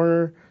Kurt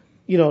Warner,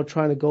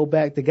 trying to go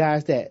back. The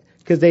guys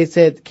because they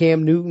said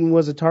Cam Newton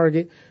was a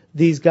target.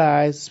 These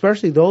guys,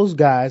 especially those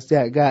guys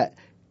that got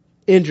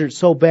injured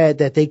so bad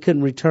that they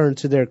couldn't return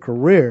to their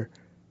career.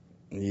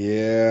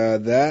 Yeah,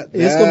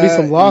 it's gonna be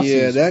some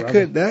lawsuits. Yeah,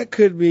 that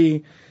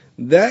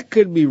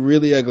could be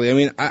really ugly. I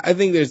mean, I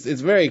think it's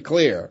very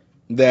clear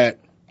that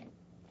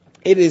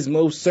it is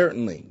most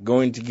certainly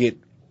going to get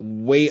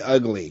way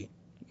ugly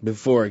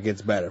before it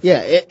gets better.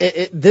 Yeah,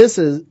 this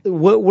is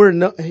what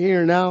we're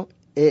hearing now.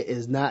 It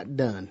is not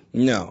done.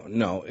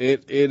 No,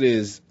 it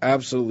is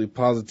absolutely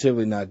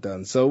positively not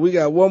done. So we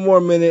got one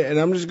more minute, and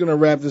I'm just going to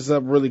wrap this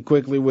up really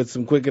quickly with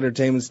some quick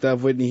entertainment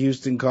stuff. Whitney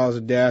Houston cause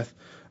of death,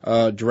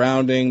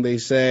 drowning, they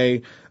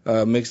say,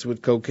 mixed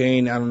with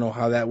cocaine. I don't know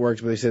how that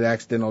works, but they said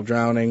accidental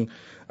drowning.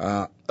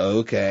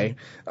 Okay.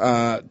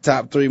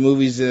 Top 3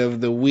 movies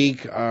of the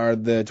week are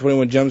the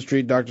 21 Jump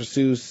Street, Dr.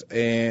 Seuss,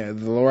 and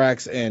The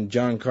Lorax, and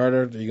John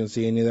Carter. Are you going to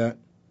see any of that?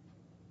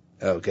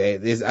 Okay,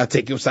 I'll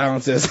take your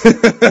silences.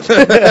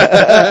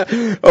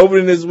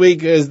 Opening this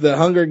week is the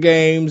Hunger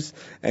Games,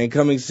 and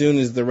coming soon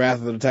is the Wrath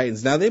of the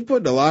Titans. Now, they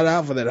put a lot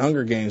out for that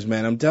Hunger Games,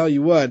 man. I'm telling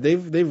you what,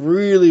 they've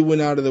really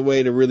went out of the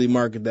way to really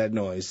market that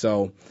noise.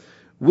 So,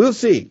 we'll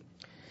see.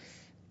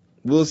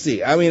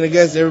 I mean, I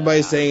guess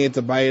everybody's saying it's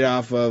a bite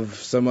off of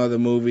some other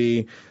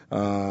movie. I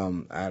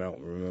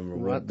don't remember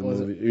what the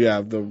movie.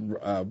 Yeah, the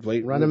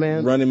Running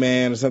Man. Running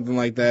Man or something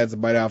like that. It's a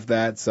bite off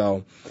that.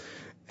 So.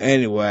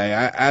 Anyway,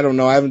 I don't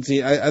know. I haven't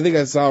seen. I think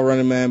I saw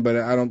Running Man, but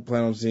I don't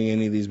plan on seeing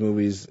any of these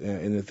movies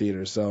in the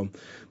theater. So,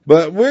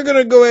 but we're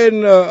gonna go ahead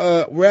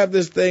and wrap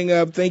this thing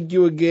up. Thank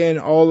you again,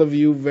 all of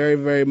you, very,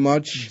 very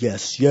much.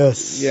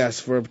 Yes,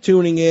 for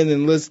tuning in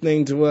and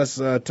listening to us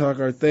talk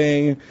our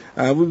thing.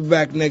 We'll be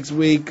back next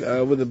week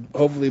with a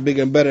hopefully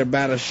bigger and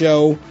better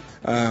show.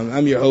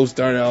 I'm your host,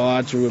 Darnell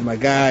Autry, with my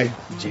guy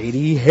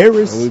JD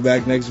Harris. We'll be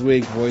back next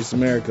week. Voice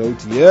America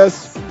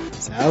OTS.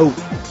 It's out.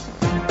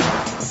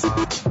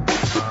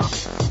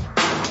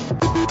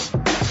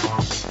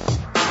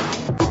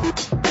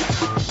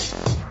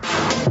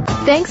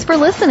 Thanks for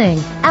listening.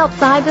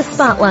 Outside the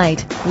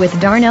Spotlight with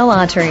Darnell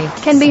Autry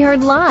can be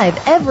heard live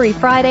every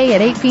Friday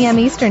at 8 p.m.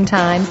 Eastern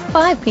Time,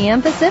 5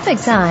 p.m. Pacific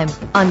Time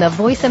on the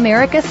Voice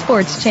America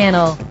Sports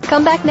Channel.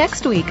 Come back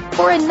next week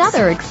for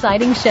another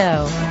exciting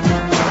show.